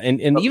 Yeah,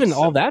 and even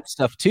all that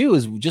stuff too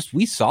is just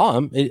we saw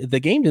him. The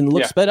game didn't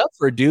look sped up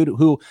for a dude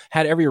who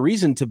had every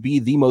reason to be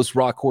the most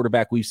raw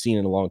quarterback we've seen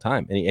in a long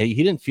time, and he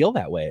didn't feel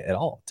that way at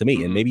all to me.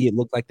 Mm-hmm. And maybe it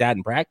looked like that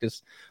in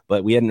practice,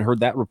 but we hadn't heard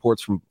that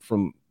reports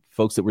from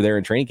folks that were there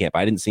in training camp.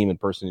 I didn't see him in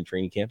person in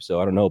training camp, so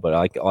I don't know. But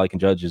all I can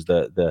judge is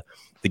the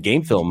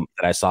game film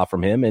that I saw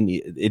from him, and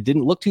it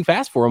didn't look too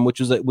fast for him,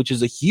 which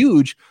is a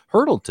huge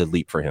hurdle to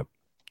leap for him.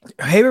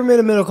 Haberman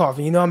and Middlecoff,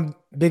 I'm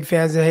big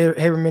fans of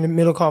Haberman and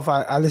Middlecoff.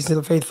 I listen to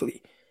them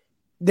faithfully.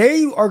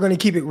 They are going to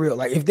keep it real.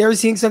 Like if they're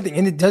seeing something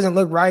and it doesn't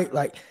look right,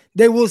 like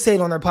they will say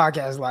it on their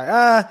podcast,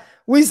 like,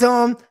 we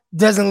saw him,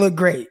 doesn't look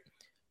great.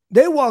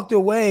 They walked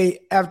away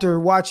after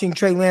watching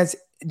Trey Lance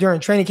during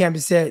training camp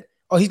and said,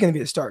 oh, he's going to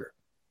be the starter.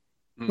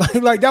 Mm-hmm.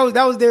 Like that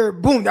was their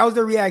boom. That was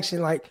their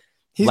reaction. Like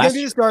he's going to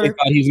be the starter. They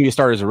thought he was going to be a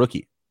starter as a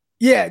rookie.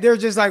 Yeah, they're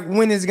just like,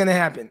 when is it going to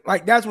happen?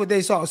 Like that's what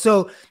they saw.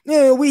 So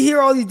we hear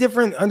all these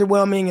different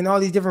underwhelming and all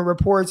these different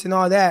reports and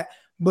all that,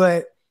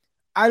 but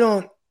I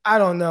don't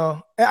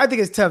know. I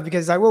think it's tough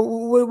because like,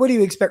 what do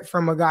you expect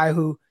from a guy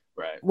who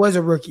was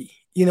a rookie?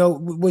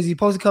 Was he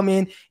supposed to come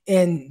in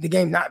and the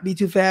game not be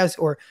too fast,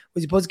 or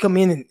was he supposed to come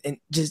in and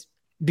just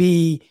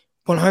be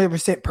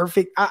 100%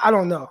 perfect? I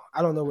don't know.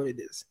 I don't know what it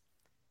is,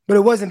 but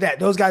it wasn't that.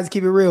 Those guys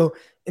keep it real,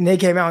 and they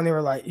came out and they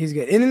were like, he's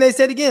good. And then they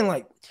said again,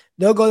 like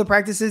they'll go to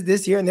practices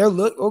this year and they'll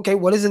look, okay,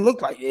 what does it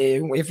look like?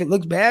 If it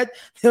looks bad,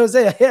 they'll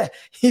say, yeah,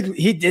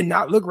 he did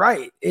not look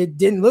right. It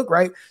didn't look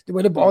right the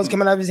way the ball was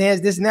coming out of his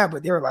hands, this and that.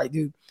 But they were like,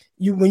 dude.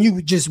 When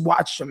you just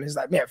watch them, it's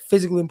like, man,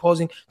 physically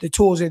imposing. The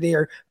tools are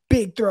there,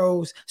 big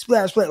throws,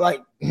 splash play.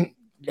 Like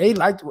they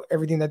liked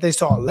everything that they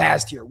saw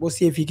last year. We'll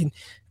see if he can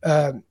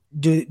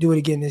do it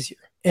again this year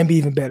and be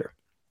even better.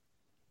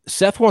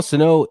 Seth wants to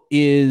know: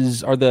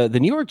 are the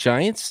New York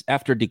Giants,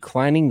 after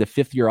declining the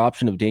 5th-year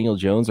option of Daniel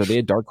Jones, are they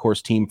a dark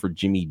horse team for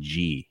Jimmy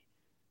G?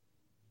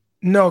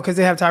 No, because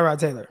they have Tyrod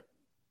Taylor.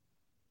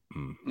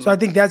 Mm-hmm. So I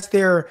think I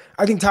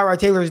think Tyrod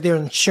Taylor is their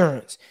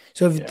insurance.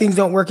 So if things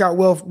don't work out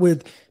well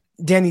with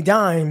Danny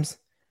Dimes,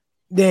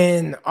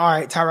 then all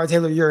right, Tyrod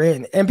Taylor, you're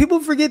in. And people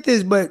forget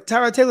this, but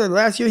Tyrod Taylor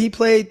last year he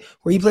played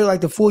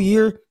like the full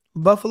year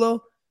with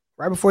Buffalo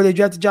right before they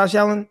drafted Josh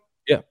Allen.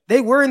 Yeah,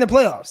 they were in the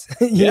playoffs.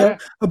 you know,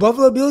 a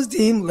Buffalo Bills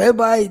team led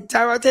by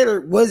Tyrod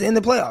Taylor was in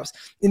the playoffs.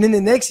 And then the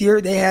next year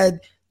they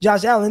had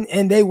Josh Allen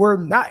and they were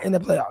not in the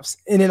playoffs.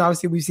 And then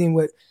obviously we've seen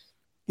what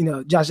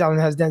Josh Allen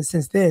has done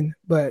since then.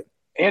 But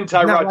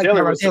Tayrod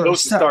Taylor was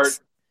supposed to start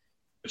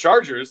the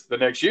Chargers the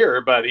next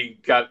year, but he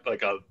got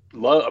like a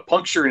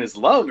puncture in his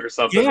lung or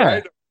something,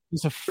 right? It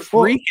was a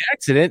freak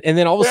accident, and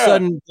then all of a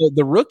sudden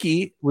the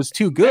rookie was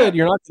too good.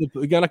 You're not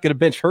going to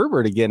bench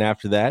Herbert again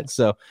after that.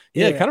 So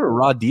kind of a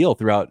raw deal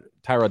throughout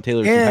Tyrod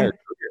Taylor's entire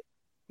career.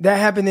 That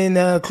happened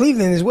in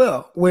Cleveland as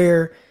well,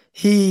 where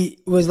he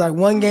was like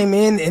one game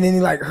in, and then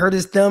he like hurt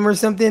his thumb or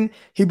something.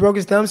 He broke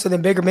his thumb, so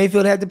then Baker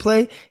Mayfield had to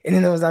play, and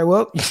then it was like,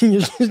 well, you're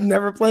just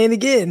never playing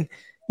again.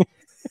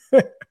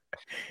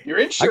 Your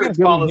insurance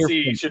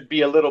policy should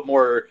be a little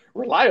more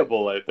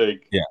reliable, I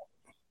think. Yeah.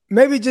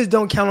 Maybe just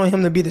don't count on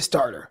him to be the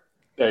starter.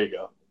 There you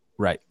go.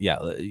 Right.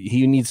 Yeah.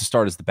 He needs to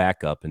start as the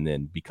backup and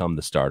then become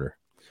the starter.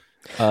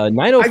 I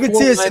could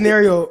see a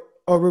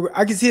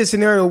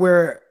scenario,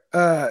 where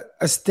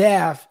a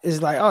staff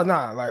is like, oh,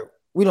 no, like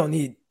we don't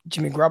need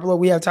Jimmy Garoppolo.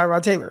 We have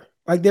Tyrod Taylor.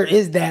 Like there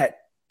is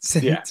that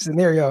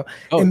scenario,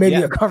 and maybe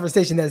a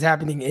conversation that's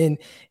happening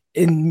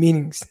in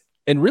meetings.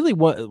 And really,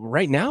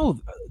 right now,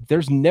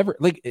 there's never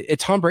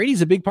Tom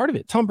Brady's a big part of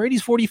it. Tom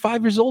Brady's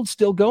 45 years old,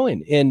 still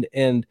going,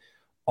 and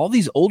all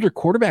these older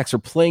quarterbacks are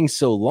playing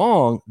so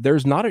long.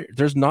 This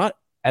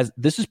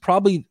is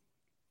probably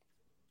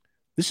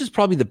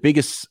the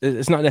biggest.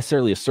 It's not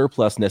necessarily a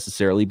surplus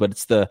necessarily,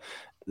 but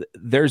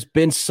there's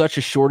been such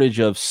a shortage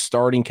of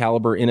starting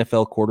caliber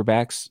NFL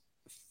quarterbacks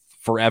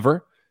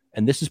forever,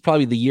 and this is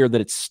probably the year that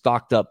it's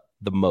stocked up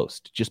the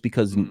most, just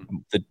because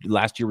the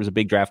last year was a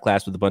big draft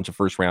class with a bunch of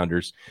first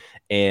rounders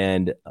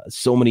and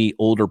so many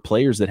older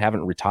players that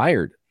haven't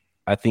retired.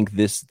 I think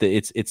it's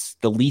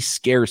the least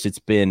scarce it's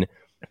been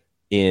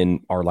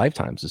in our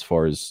lifetimes as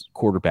far as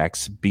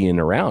quarterbacks being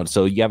around.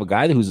 So you have a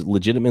guy who's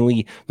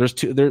legitimately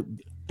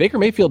Baker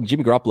Mayfield and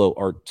Jimmy Garoppolo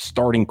are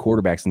starting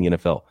quarterbacks in the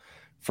NFL.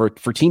 For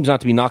teams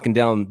not to be knocking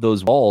down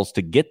those walls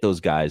to get those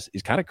guys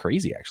is kind of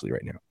crazy actually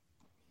right now.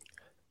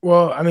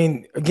 Well, I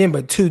mean, again,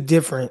 but two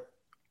different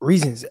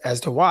reasons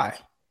as to why.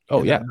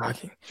 Oh yeah,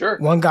 sure.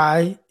 One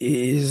guy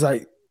is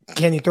like,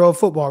 can he throw a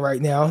football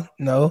right now?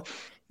 No.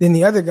 Then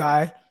the other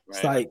guy,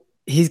 it's like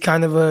he's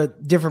kind of a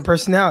different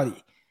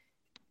personality,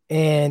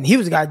 and he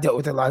was a guy that dealt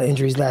with a lot of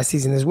injuries last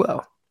season as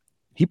well.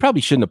 He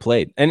probably shouldn't have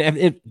played. And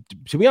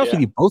to be honest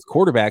with you, both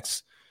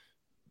quarterbacks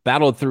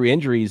battled through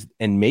injuries,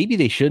 and maybe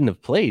they shouldn't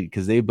have played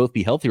because they'd both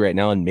be healthy right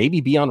now and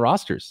maybe be on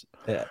rosters.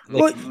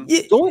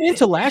 Going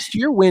into last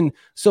year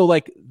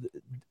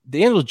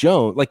Daniel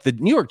Jones, like the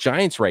New York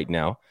Giants right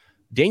now,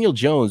 Daniel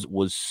Jones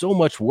was so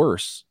much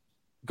worse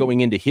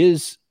going into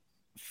his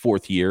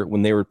fourth year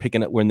when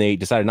they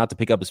decided not to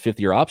pick up his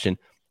fifth-year option.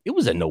 It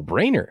was a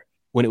no-brainer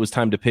when it was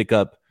time to pick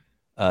up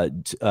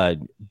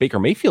Baker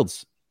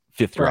Mayfield's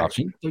fifth-year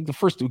option. Like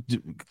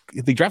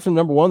they drafted him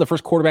number 1, the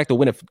first quarterback to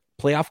win a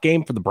playoff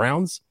game for the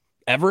Browns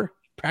ever,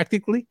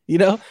 practically,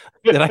 that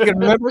I can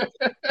remember.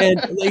 And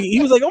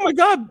he was like, oh my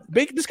God,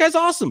 Baker, this guy's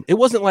awesome. It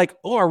wasn't like,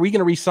 oh, are we going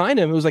to re-sign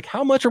him? It was like,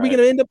 how much are we going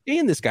to end up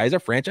paying this guy as our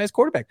franchise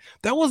quarterback?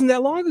 That wasn't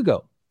that long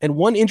ago. And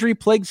one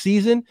injury-plagued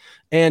season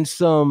and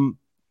some,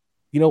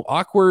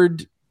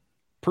 awkward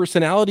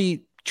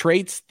personality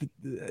traits.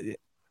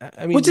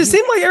 I mean, which it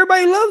seemed like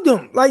everybody loved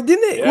him. Like,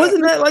 didn't it? Yeah.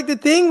 Wasn't that like the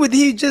thing with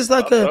he just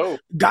like a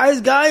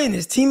guy's guy and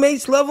his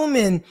teammates love him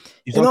and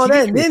all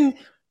that?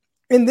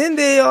 And then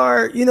they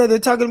are, they're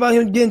talking about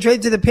him getting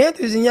traded to the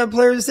Panthers, and young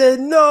players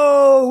said,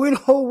 "No, we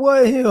don't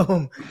want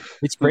him."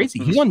 It's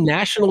crazy. He's on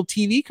national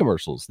TV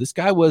commercials. This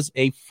guy was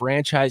a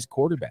franchise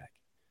quarterback,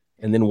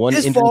 and then one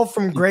fall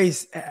from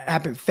grace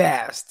happened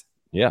fast.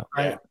 Yeah,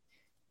 right.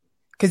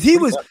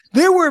 Because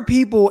there were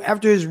people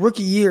after his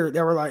rookie year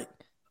that were like,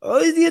 oh,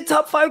 is he a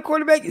top 5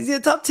 quarterback? Is he a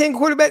top 10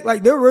 quarterback?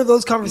 Like, there were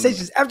those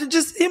conversations after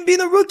just him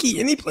being a rookie,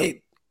 and he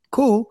played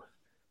cool.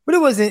 But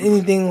it wasn't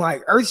anything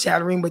like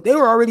earth-shattering, but they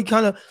were already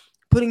kind of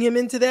putting him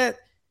into that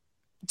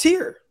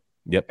tier.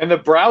 Yep. And the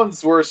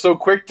Browns were so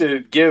quick to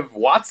give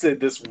Watson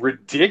this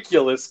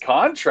ridiculous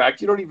contract.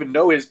 You don't even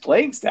know his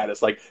playing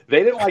status. Like,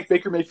 they didn't like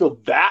Baker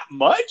Mayfield that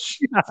much.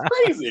 It's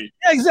crazy.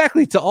 Yeah,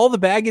 exactly. To all the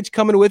baggage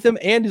coming with him,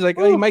 and he's like,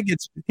 oh, he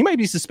might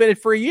be suspended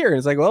for a year. And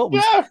it's like, well,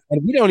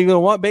 and we don't even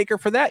want Baker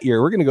for that year.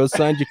 We're going to go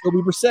sign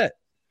Jacoby Brissett.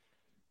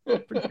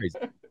 Pretty crazy.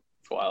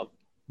 It's wild.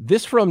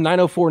 This from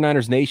 904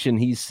 Niners Nation.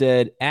 He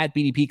said, at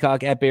BD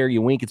Peacock, at Barry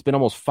Wink, it's been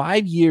almost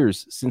 5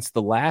 years since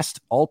the last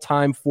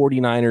all-time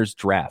 49ers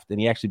draft. And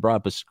he actually brought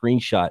up a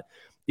screenshot.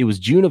 It was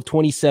June of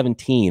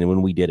 2017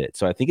 when we did it.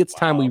 So I think it's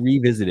time we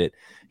revisit it.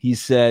 He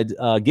said,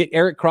 get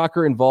Eric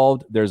Crocker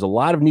involved. There's a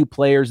lot of new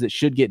players that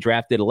should get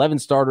drafted, 11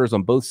 starters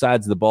on both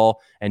sides of the ball,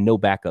 and no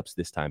backups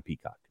this time,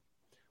 Peacock.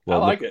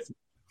 Well, I like it.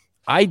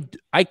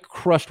 I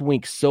crushed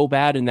Wink so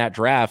bad in that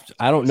draft.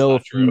 I don't know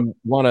if you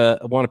want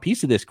a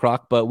piece of this,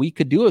 Croc, but we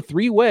could do a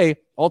 3-way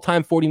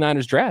all-time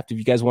 49ers draft if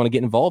you guys want to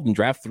get involved and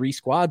draft 3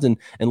 squads and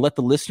let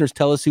the listeners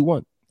tell us who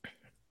won.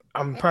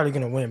 I'm probably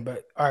going to win,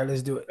 but all right,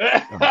 let's do it.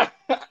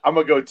 I'm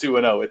going to go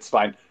 2-0. It's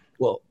fine.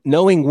 Well,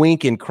 knowing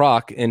Wink and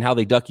Croc and how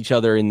they duck each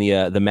other in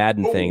the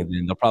Madden thing,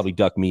 then they'll probably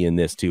duck me in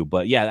this too.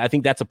 But yeah, I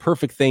think that's a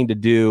perfect thing to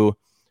do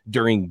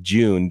during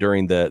June,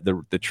 during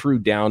the true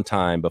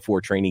downtime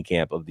before training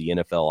camp of the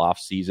NFL off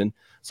season.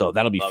 So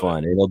that'll be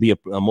fun. It'll be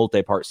a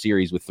multi-part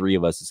series with 3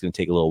 of us. It's going to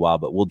take a little while,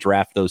 but we'll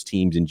draft those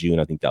teams in June.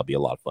 I think that'll be a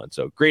lot of fun.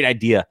 So great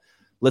idea.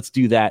 Let's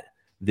do that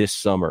this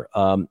summer.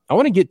 I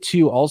want to get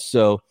to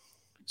also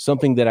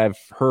something that I've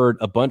heard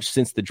a bunch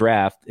since the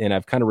draft, and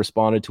I've kind of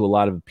responded to a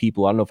lot of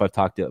people. I don't know if I've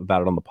talked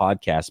about it on the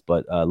podcast,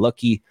 but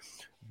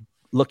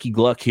Lucky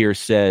Gluck here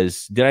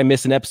says, did I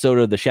miss an episode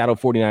of the Shadow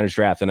 49ers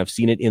draft? And I've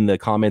seen it in the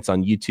comments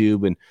on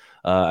YouTube, and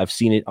I've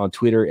seen it on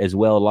Twitter as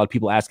well. A lot of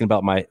people asking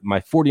about my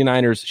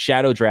 49ers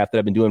Shadow draft that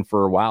I've been doing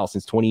for a while,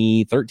 since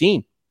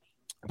 2013.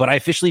 But I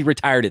officially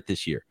retired it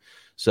this year.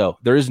 So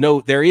there is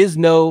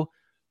no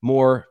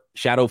more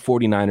Shadow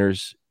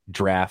 49ers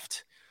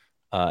draft.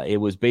 It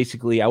was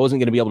basically, I wasn't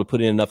going to be able to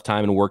put in enough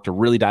time and work to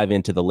really dive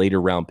into the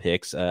later round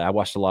picks. I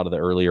watched a lot of the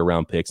earlier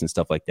round picks and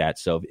stuff like that.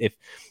 So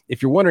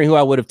if you're wondering who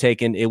I would have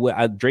taken,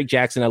 Drake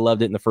Jackson, I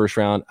loved it in the first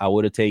round. I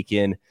would have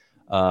taken,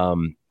 or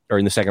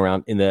in the second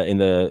round, in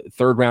the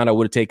third round, I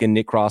would have taken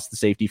Nick Cross, the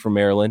safety from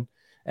Maryland,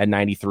 at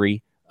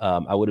 93.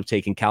 I would have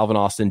taken Calvin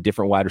Austin,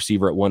 different wide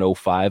receiver, at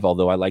 105,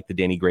 although I like the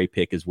Danny Gray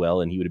pick as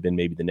well, and he would have been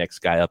maybe the next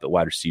guy up at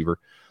wide receiver.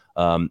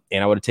 And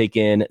I would have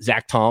taken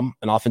Zach Tom,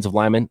 an offensive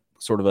lineman,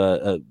 sort of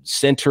a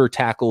center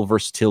tackle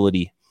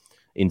versatility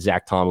in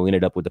Zach Tom, who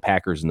ended up with the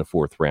Packers in the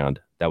 4th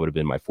round. That would have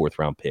been my 4th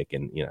round pick.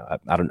 And,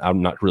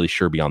 I'm not really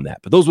sure beyond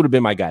that, but those would have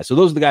been my guys. So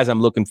those are the guys I'm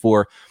looking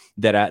for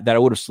that I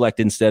would have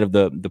selected instead of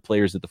the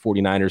players that the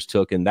 49ers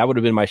took. And that would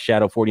have been my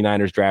Shadow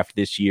 49ers draft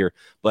this year.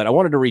 But I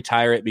wanted to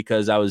retire it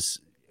because it was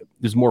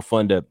more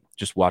fun to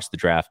just watch the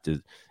draft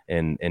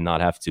and not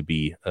have to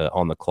be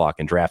on the clock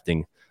and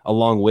drafting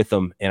along with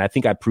them. And I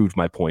think I proved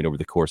my point over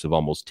the course of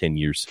almost 10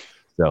 years.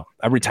 So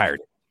I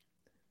retired it.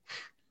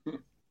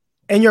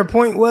 And your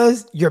point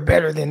was you're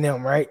better than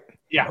them, right?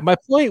 Yeah. My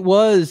point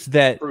was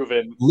that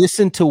proven.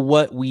 Listen to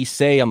what we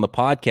say on the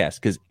podcast,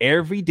 because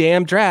every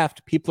damn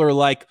draft, people are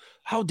like,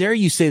 how dare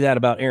you say that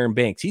about Aaron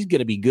Banks? He's going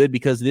to be good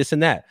because of this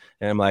and that.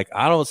 And I'm like,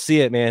 I don't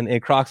see it, man.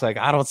 And Croc's like,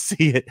 I don't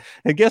see it.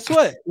 And guess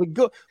what?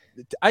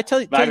 I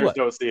tell you what,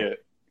 don't see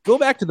it. Go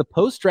back to the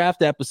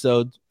post-draft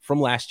episode from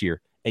last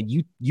year,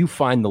 and you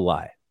find the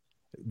lie.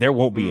 There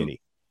won't be any,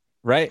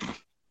 right?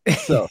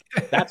 So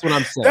that's what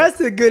I'm saying. That's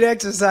a good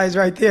exercise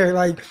right there.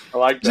 Like, I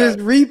like that. Just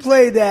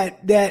replay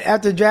that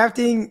after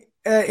drafting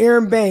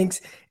Aaron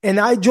Banks, and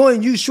I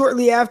joined you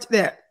shortly after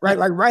that, right?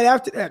 Like right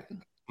after that.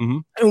 Mm-hmm.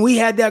 And we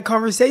had that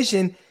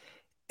conversation,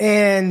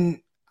 and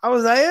I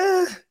was like,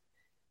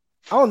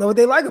 I don't know what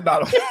they like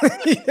about him.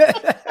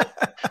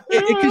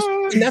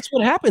 And that's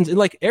what happens. And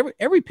like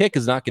every pick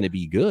is not going to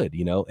be good,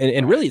 you know.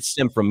 And really, it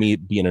stemmed from me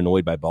being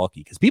annoyed by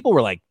Balky because people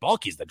were like,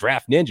 "Balky's the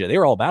draft ninja." They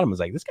were all about him. I was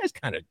like, "This guy's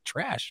kind of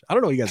trash. I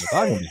don't know what you guys are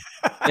talking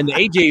about." And the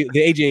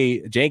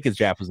AJ Jenkins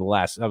draft was the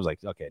last. I was like,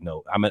 "Okay,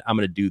 no, I'm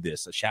gonna do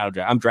this a shadow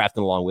draft. I'm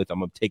drafting along with. I'm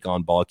gonna take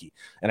on Balky."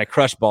 And I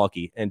crushed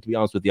Balky. And to be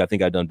honest with you, I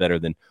think I've done better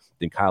than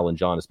Kyle and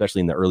John, especially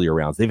in the earlier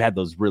rounds. They've had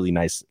those really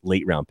nice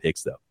late round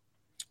picks though.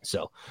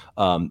 So,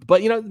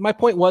 but you know, my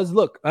point was,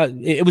 look,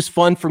 it was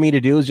fun for me to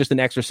do. It was just an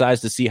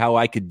exercise to see how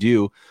I could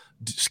do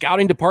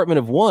scouting department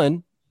of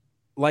one.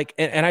 Like,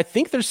 and I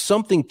think there's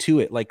something to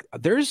it. Like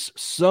there's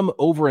some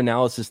over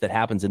analysis that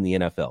happens in the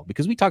NFL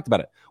because we talked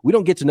about it. We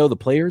don't get to know the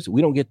players.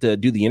 We don't get to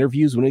do the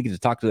interviews. We don't get to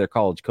talk to their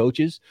college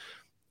coaches.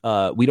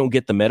 We don't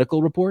get the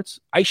medical reports.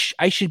 I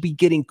should be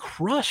getting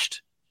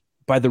crushed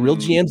by the real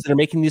GMs that are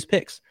making these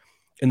picks.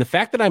 And the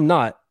fact that I'm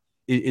not,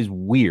 is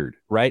weird,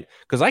 right?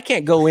 Because I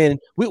can't go in.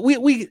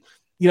 We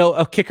you know,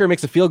 a kicker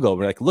makes a field goal.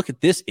 We're like, look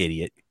at this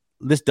idiot.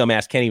 This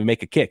dumbass can't even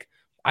make a kick.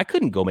 I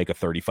couldn't go make a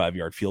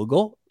 35-yard field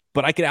goal,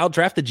 but I could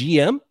outdraft a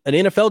GM, an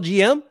NFL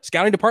GM,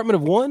 scouting department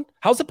of one.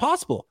 How's it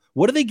possible?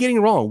 What are they getting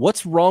wrong?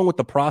 What's wrong with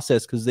the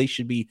process? Because they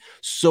should be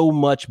so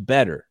much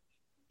better.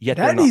 Yet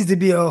that needs to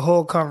be a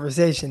whole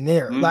conversation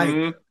there.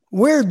 Like,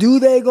 where do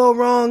they go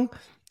wrong?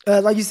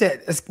 Like you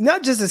said, it's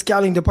not just a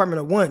scouting department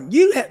of one.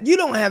 You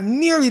don't have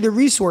nearly the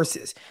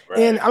resources. Right.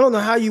 And I don't know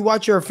how you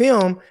watch your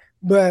film,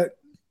 but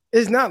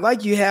it's not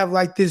like you have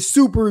like this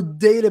super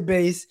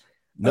database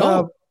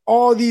of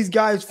all these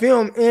guys'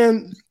 film.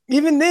 And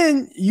even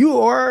then,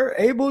 you are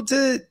able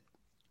to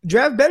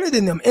draft better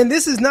than them. And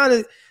this is not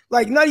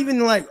even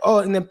like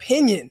an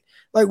opinion.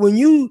 Like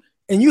when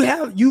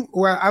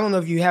or I don't know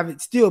if you have it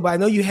still, but I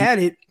know you had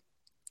it.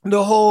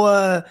 The whole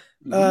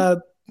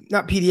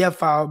not PDF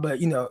file,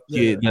 but you know,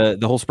 the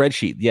whole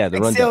spreadsheet. Yeah, the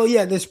Excel, rundown.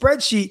 Yeah, the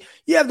spreadsheet.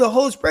 You have the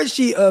whole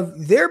spreadsheet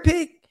of their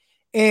pick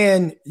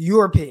and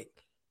your pick.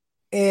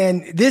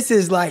 And this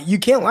is like, you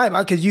can't lie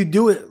about it because you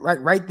do it like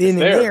right then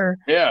and there.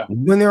 Yeah.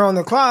 When they're on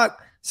the clock.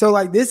 So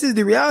like, this is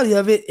the reality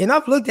of it. And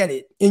I've looked at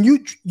it, and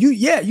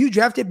you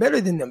drafted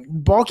better than them,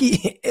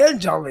 Balky and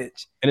John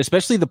Lynch. And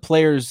especially the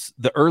players,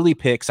 the early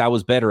picks I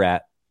was better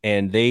at,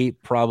 and they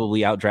probably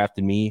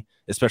outdrafted me,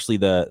 especially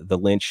the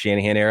Lynch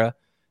Shanahan era.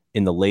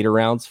 In the later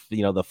rounds,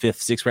 you know, the 5th,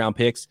 6th round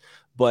picks,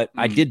 but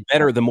I did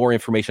better the more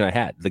information I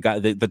had.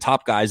 The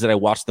top guys that I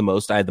watched the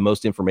most, I had the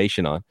most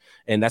information on.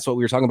 And that's what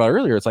we were talking about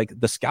earlier. It's like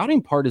the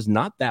scouting part is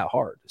not that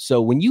hard.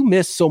 So when you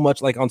miss so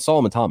much, like on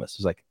Solomon Thomas,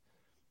 it's like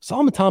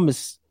Solomon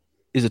Thomas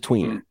is a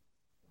tweener.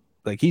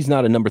 Like he's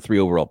not a number 3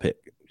 overall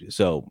pick.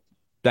 So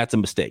that's a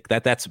mistake.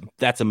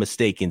 That's a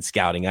mistake in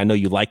scouting. I know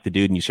you like the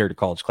dude and you shared a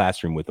college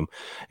classroom with him.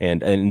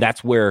 And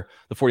that's where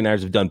the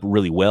 49ers have done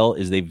really well,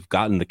 is they've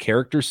gotten the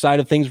character side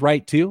of things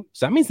right too.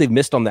 So that means they've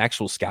missed on the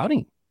actual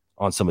scouting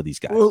on some of these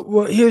guys.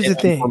 Well, here's the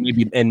thing. Or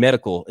maybe and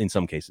medical in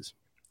some cases.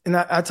 And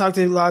I talked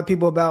to a lot of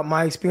people about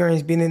my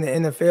experience being in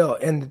the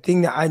NFL. And the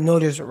thing that I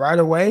noticed right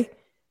away,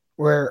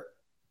 where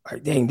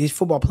like, dang, these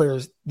football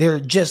players,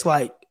 they're just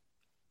like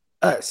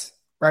us.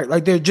 Right.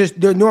 Like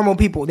they're normal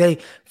people. They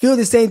feel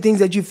the same things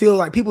that you feel.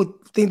 Like people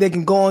think they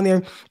can go on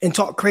there and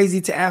talk crazy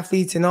to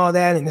athletes and all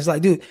that. And it's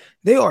like, dude,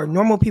 they are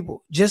normal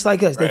people just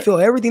like us. Right. They feel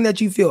everything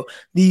that you feel.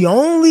 The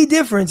only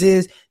difference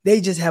is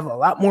they just have a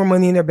lot more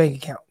money in their bank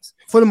accounts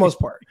for the most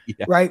part.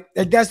 Yeah. Right.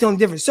 Like that's the only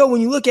difference. So when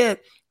you look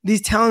at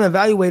these talent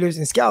evaluators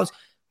and scouts,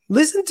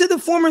 listen to the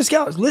former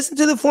scouts, listen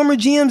to the former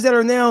GMs that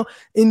are now,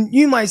 and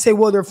you might say,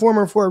 well, they're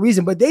former for a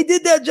reason, but they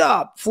did that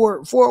job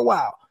for a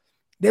while.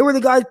 They were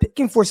the guys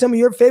picking for some of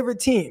your favorite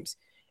teams.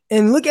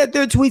 And look at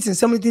their tweets and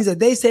some of the things that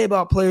they say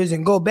about players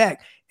and go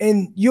back.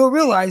 And you'll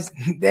realize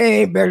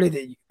they ain't better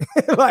than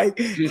you. Like,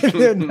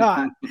 they're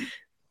not.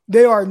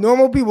 They are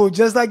normal people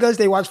just like us.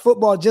 They watch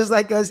football just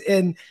like us.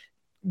 And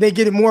they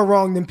get it more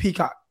wrong than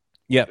Peacock.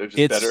 Yeah, they're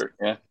just better.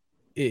 Yeah.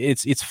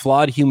 It's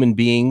flawed human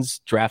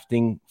beings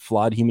drafting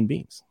flawed human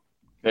beings.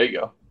 There you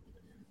go.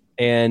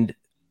 And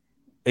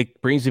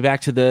it brings me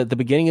back to the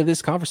beginning of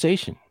this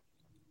conversation.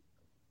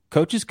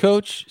 Coaches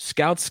coach,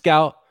 scouts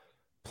scout,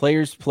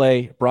 players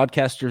play,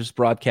 broadcasters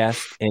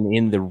broadcast, and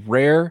in the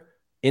rare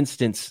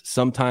instance,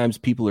 sometimes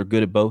people are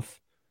good at both,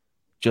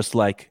 just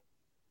like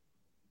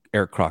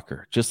Eric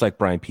Crocker, just like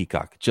Brian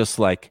Peacock, just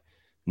like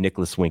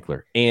Nicholas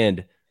Winkler,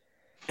 and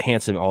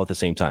Hansen all at the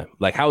same time.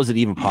 Like, how is it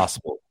even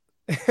possible?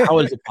 How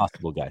is it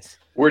possible, guys?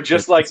 We're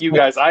just like you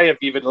guys. I have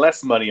even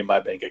less money in my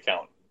bank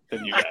account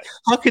than you guys.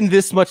 How can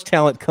this much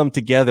talent come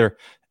together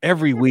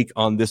every week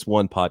on this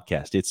one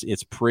podcast?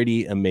 It's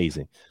pretty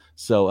amazing.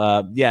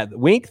 So,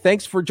 Wink,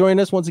 thanks for joining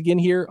us once again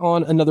here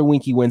on another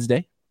Winky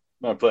Wednesday.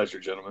 My pleasure,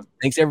 gentlemen.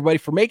 Thanks, everybody,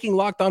 for making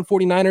Locked On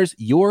 49ers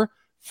your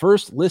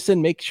first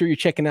listen. Make sure you're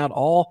checking out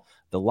all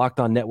the Locked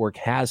On Network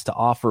has to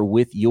offer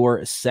with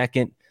your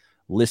second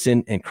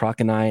listen. And Croc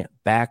and I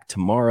back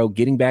tomorrow,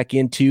 getting back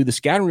into the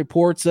scouting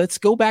reports. Let's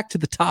go back to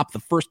the top. The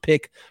first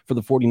pick for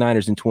the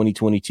 49ers in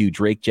 2022,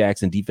 Drake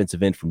Jackson,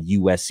 defensive end from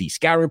USC.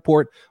 Scouting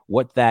report,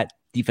 what that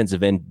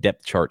defensive end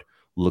depth chart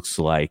looks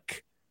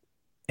like.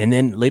 And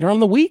then later on in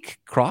the week,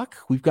 Croc,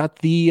 we've got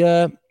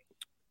the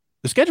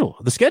schedule.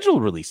 The schedule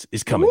release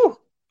is coming. Woo.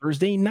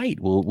 Thursday night.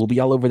 We'll be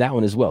all over that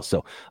one as well.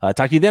 So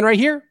talk to you then right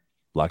here.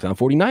 Locked On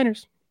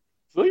 49ers.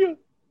 See ya.